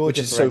 Which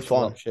is so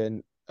fun.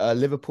 Option.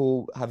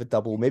 Liverpool have a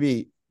double,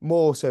 maybe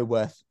more so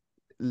worth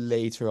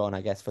later on,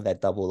 I guess, for their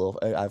double.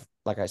 Or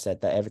like I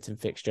said, that Everton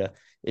fixture.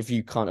 If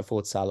you can't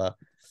afford Salah,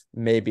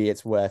 maybe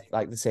it's worth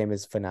like the same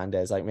as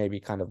Fernandes, like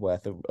maybe kind of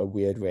worth a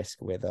weird risk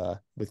with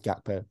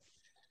Gakpo.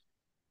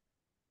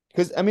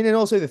 Because I mean, and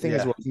also the thing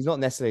is, well, he's not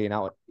necessarily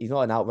he's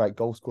not an outright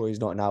goal scorer. He's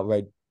not an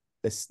outright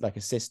like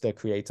assister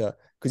creator,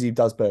 because he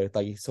does both.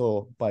 Like you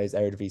saw by his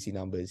Eredivisie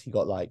numbers, he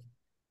got like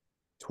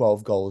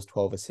 12 goals,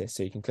 12 assists.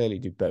 So you can clearly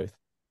do both.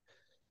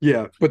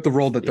 Yeah, but the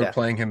role that they're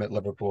playing him at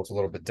Liverpool is a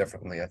little bit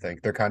differently. I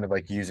think they're kind of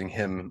like using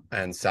him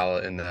and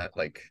Salah in that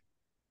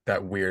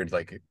weird,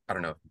 like, I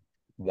don't know,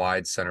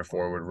 wide center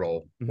forward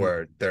role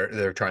where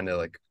they're trying to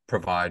like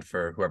provide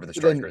for whoever the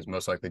striker is,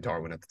 most likely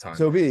Darwin at the time.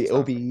 So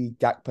it'll be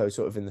Gakpo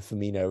sort of in the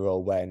Firmino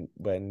role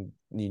when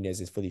Nunes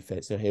is fully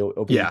fit. So he'll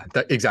be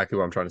exactly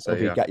what I'm trying to say.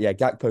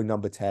 Gakpo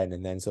number 10,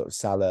 and then sort of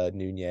Salah,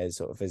 Nunes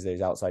sort of as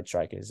those outside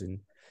strikers, and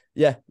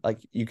like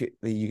you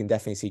can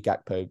definitely see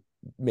Gakpo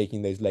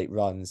making those late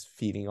runs,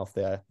 feeding off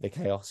the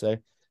chaos. So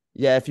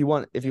yeah, if you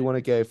want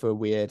to go for a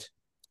weird,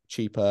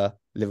 cheaper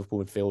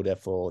Liverpool midfielder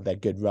for their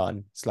good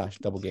run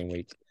 / double game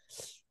week,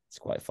 it's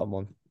quite a fun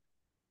one.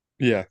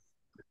 Yeah.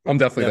 I'm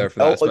definitely there for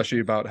that, especially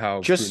about how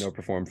Bruno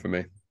performed for me.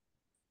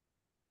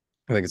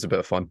 I think it's a bit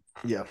of fun.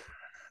 Yeah.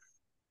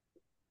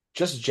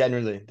 Just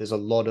generally, there's a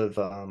lot of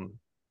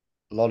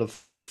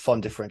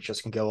fun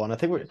differentials can go on. I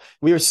think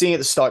we were seeing at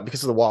the start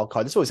because of the wild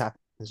card. This always happens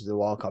with the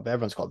wild card, but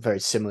everyone's got very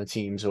similar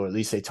teams, or at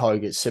least they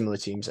target similar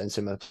teams and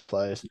similar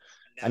players.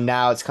 And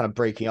now it's kind of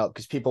breaking up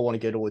because people want to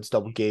go towards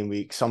double game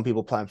week. Some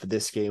people plan for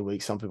this game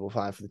week. Some people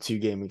plan for the 2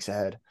 game weeks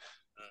ahead.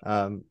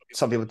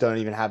 Some people don't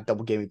even have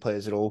double game week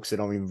players at all because they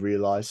don't even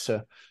realize.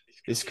 So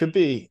this could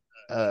be,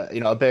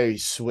 a very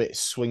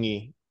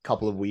swingy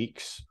couple of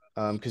weeks.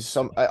 Because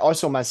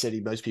also Man City,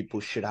 most people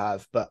should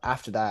have, but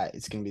after that,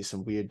 it's going to be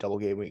some weird double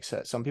game weeks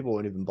that some people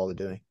won't even bother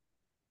doing.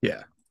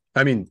 Yeah.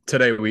 I mean,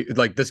 today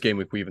this game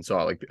week, we even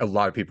saw like a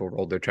lot of people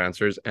rolled their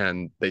transfers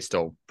and they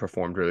still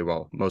performed really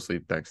well, mostly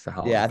thanks to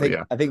Haaland.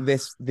 Yeah, I think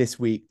this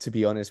week, to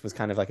be honest, was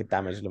kind of like a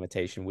damage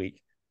limitation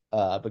week,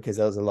 because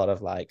there was a lot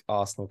of like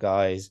Arsenal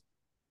guys,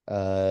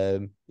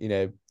 Haaland,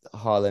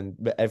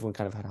 but everyone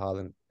kind of had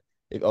Haaland.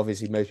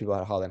 Obviously, most people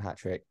had a Haaland hat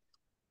trick.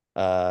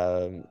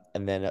 And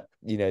then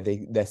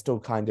they're still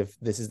kind of,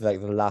 this is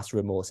like the last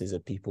remorses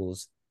of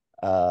people's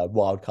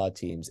wildcard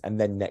teams, and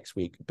then next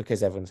week,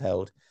 because everyone's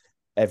held,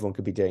 everyone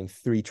could be doing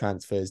 2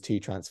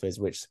 transfers,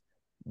 which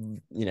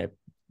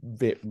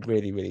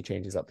really, really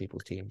changes up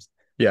people's teams.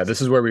 Yeah,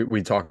 this is where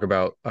we talk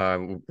about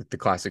the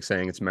classic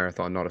saying, it's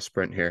marathon, not a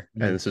sprint here.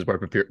 Mm-hmm. And this is where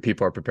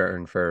people are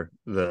preparing for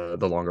the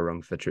longer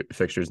run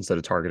fixtures instead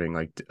of targeting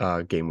like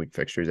game week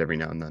fixtures every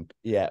now and then.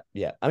 Yeah.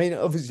 I mean,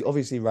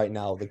 obviously right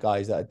now, the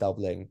guys that are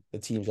doubling, the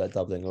teams that are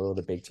doubling are all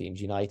the big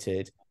teams,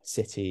 United,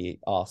 City,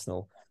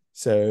 Arsenal.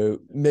 So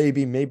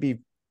maybe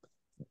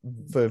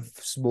for a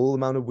small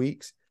amount of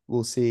weeks,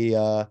 we'll see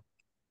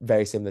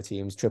very similar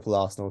teams: triple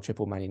Arsenal,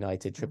 triple Man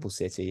United, triple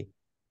City.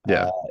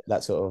 Yeah.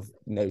 That sort of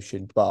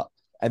notion.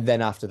 And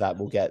then after that,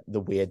 we'll get the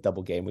weird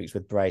double game weeks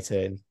with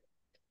Brighton,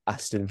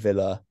 Aston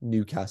Villa,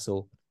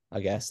 Newcastle, I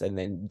guess, and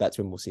then that's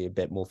when we'll see a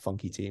bit more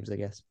funky teams, I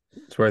guess.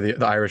 It's where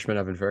the Irishman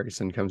Evan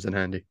Ferguson comes in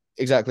handy.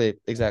 Exactly.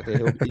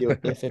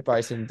 If a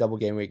Brighton double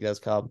game week does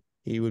come,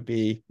 he would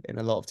be in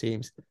a lot of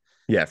teams.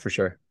 Yeah, for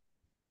sure.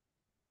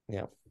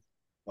 Yeah.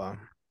 Wow.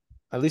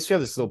 At least we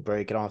have this little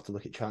break. I don't have to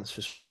look at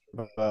transfers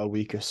for a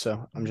week or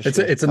so. I'm just.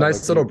 It's a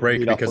nice little break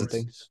read up because on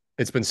things.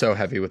 it's been so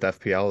heavy with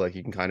FPL. Like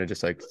you can kind of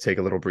just like take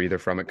a little breather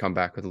from it, come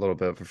back with a little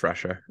bit of a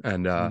fresher,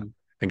 and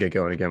get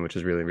going again, which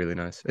is really, really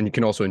nice. And you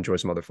can also enjoy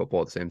some other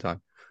football at the same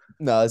time.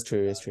 No, it's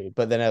true.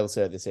 But then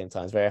also at the same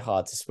time, it's very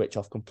hard to switch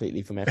off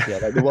completely from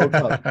FPL. Like the World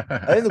Cup,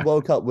 I think the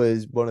World Cup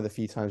was one of the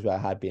few times where I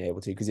had been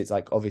able to, because it's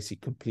like obviously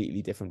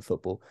completely different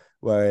football.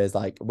 Whereas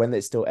like when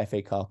it's still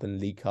FA Cup and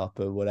League Cup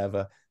or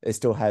whatever, it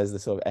still has the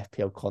sort of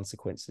FPL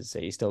consequences. So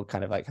you still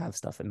kind of like have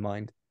stuff in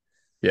mind.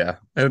 Yeah,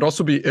 and it'll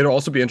also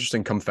be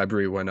interesting come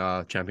February when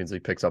Champions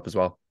League picks up as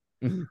well.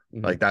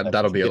 Like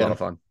that'll be a lot of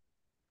fun.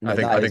 No,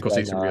 I think we'll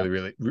see some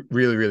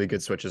really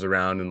good switches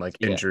around, and like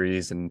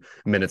injuries and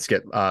minutes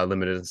get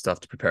limited and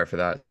stuff to prepare for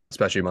that,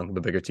 especially among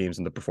the bigger teams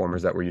and the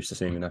performers that we're used to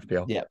seeing in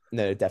FPL. Yeah,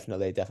 no,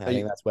 definitely. I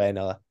think that's when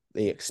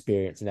the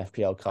experience in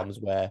FPL comes,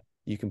 where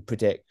you can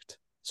predict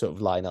sort of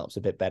lineups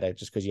a bit better,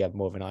 just because you have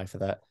more of an eye for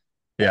that.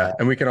 Yeah,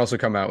 and we can also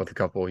come out with a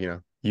couple,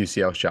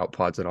 UCL shout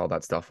pods and all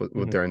that stuff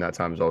during that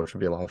time as well, which would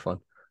be a lot of fun.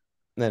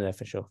 No,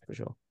 for sure.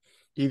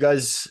 You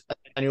guys,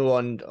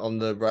 anyone on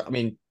the? I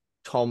mean,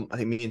 Tom, I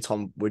think me and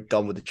Tom were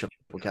done with the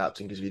triple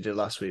captain because we did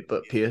last week,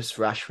 but Pierce,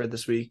 Rashford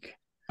this week.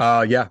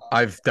 Yeah,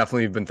 I've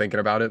definitely been thinking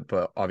about it,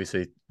 but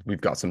obviously we've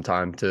got some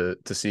time to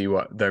see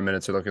what their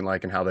minutes are looking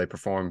like and how they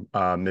perform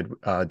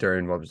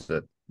during what was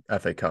it,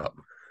 FA Cup.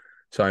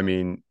 So I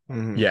mean,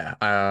 yeah,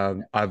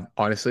 I've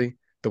honestly,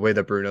 the way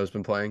that Bruno's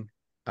been playing,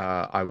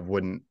 I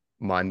wouldn't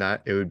mind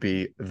that. It would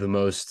be the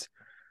most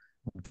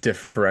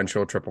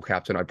differential triple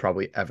captain I'd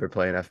probably ever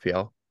play in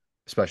FPL,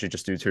 especially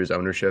just due to his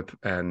ownership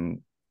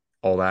and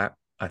all that.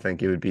 I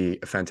think it would be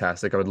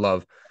fantastic. I would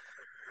love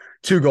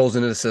 2 goals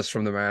and an assist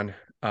from the man.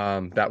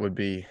 That would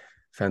be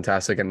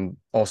fantastic. And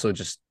also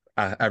just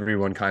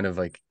everyone kind of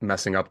like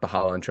messing up the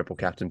Haaland triple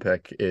captain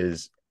pick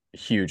is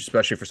huge,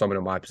 especially for someone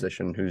in my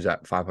position who's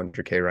at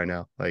 500k right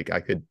now. Like I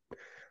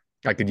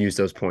could use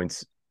those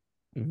points,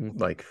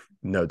 like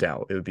no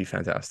doubt. It would be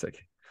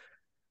fantastic.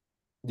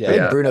 Yeah, I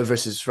think Bruno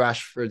versus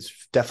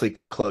Rashford's definitely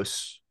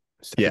close.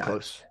 It's definitely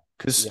close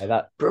because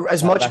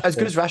as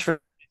good as Rashford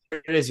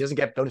is, he doesn't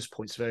get bonus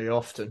points very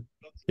often.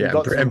 Yeah,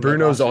 and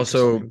Bruno's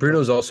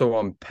also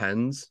on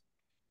pens,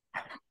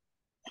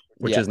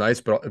 which is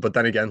nice. But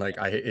then again, like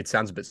it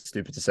sounds a bit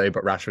stupid to say,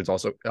 but Rashford's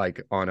also like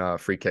on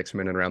free kicks from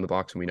in and around the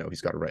box, and we know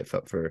he's got a right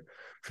foot for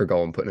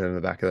goal and putting it in the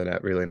back of the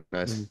net really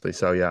nicely.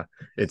 So yeah,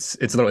 it's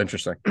a little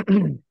interesting.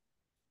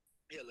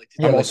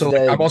 I'm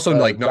also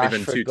like not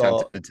even too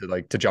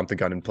tempted to jump the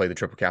gun and play the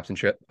triple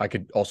captainship. I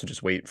could also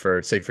just wait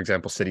for, say, for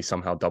example, City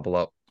somehow double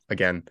up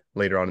again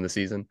later on in the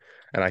season,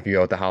 and I could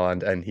go with the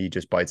Haaland and he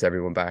just bites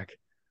everyone back,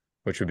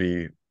 which would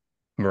be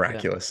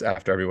miraculous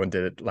after everyone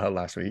did it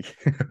last week.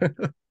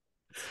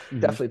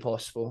 Definitely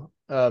possible.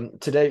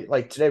 Today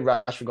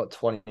Rashford got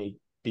 20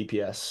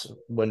 BPS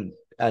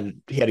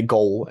and he had a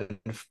goal, and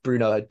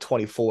Bruno had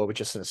 24 with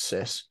just an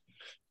assist.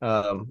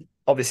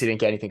 Obviously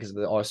didn't get anything because of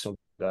the Arsenal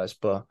guys,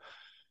 but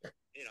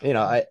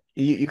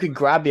you could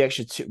grab the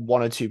extra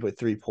 1 or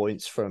 2.3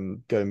 points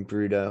from going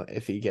Bruno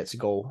if he gets a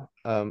goal.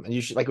 And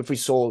you should, like, if we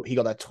saw he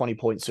got that 20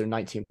 points or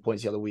 19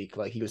 points the other week,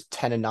 like he was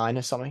 10 and 9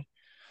 or something.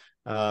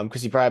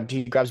 Because he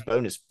grabs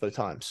bonus both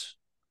times.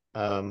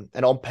 And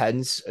on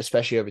pens,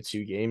 especially over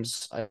 2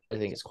 games, I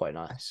think it's quite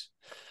nice.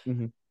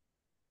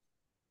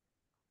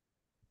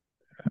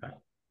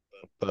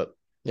 But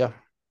yeah.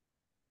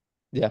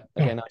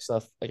 Okay, nice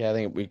stuff. Okay, I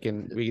think we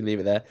can leave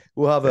it there.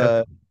 We'll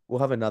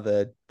have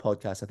another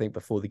podcast, I think,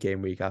 before the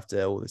game week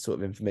after all this sort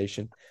of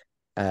information,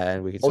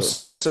 and we can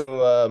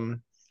also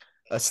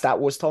a Stat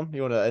Wars. Tom,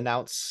 you want to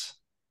announce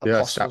a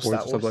possible Stat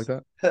Wars or something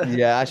like that?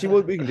 Yeah,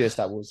 actually, we can do a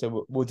Stat Wars.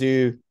 So we'll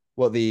do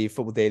what the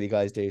Football Daily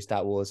guys do,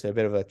 Stat Wars. So a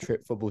bit of a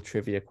football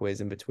trivia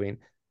quiz in between.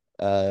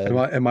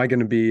 Am I going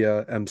to be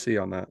MC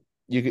on that?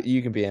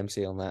 You can be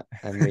MC on that,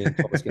 and me and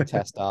Thomas can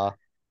test our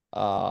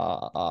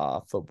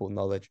football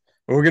knowledge.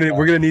 We're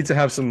gonna need to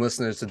have some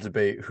listeners to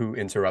debate who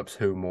interrupts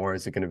who more.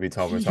 Is it going to be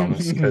Tom or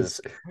Thomas? Because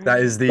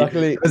that is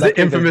the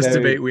infamous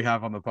debate we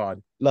have on the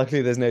pod.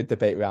 Luckily, there's no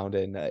debate round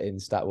in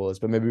Stat Wars,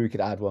 but maybe we could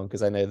add one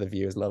because I know the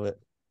viewers love it.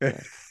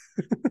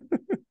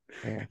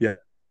 Yeah,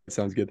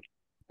 sounds good.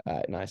 All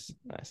right, nice.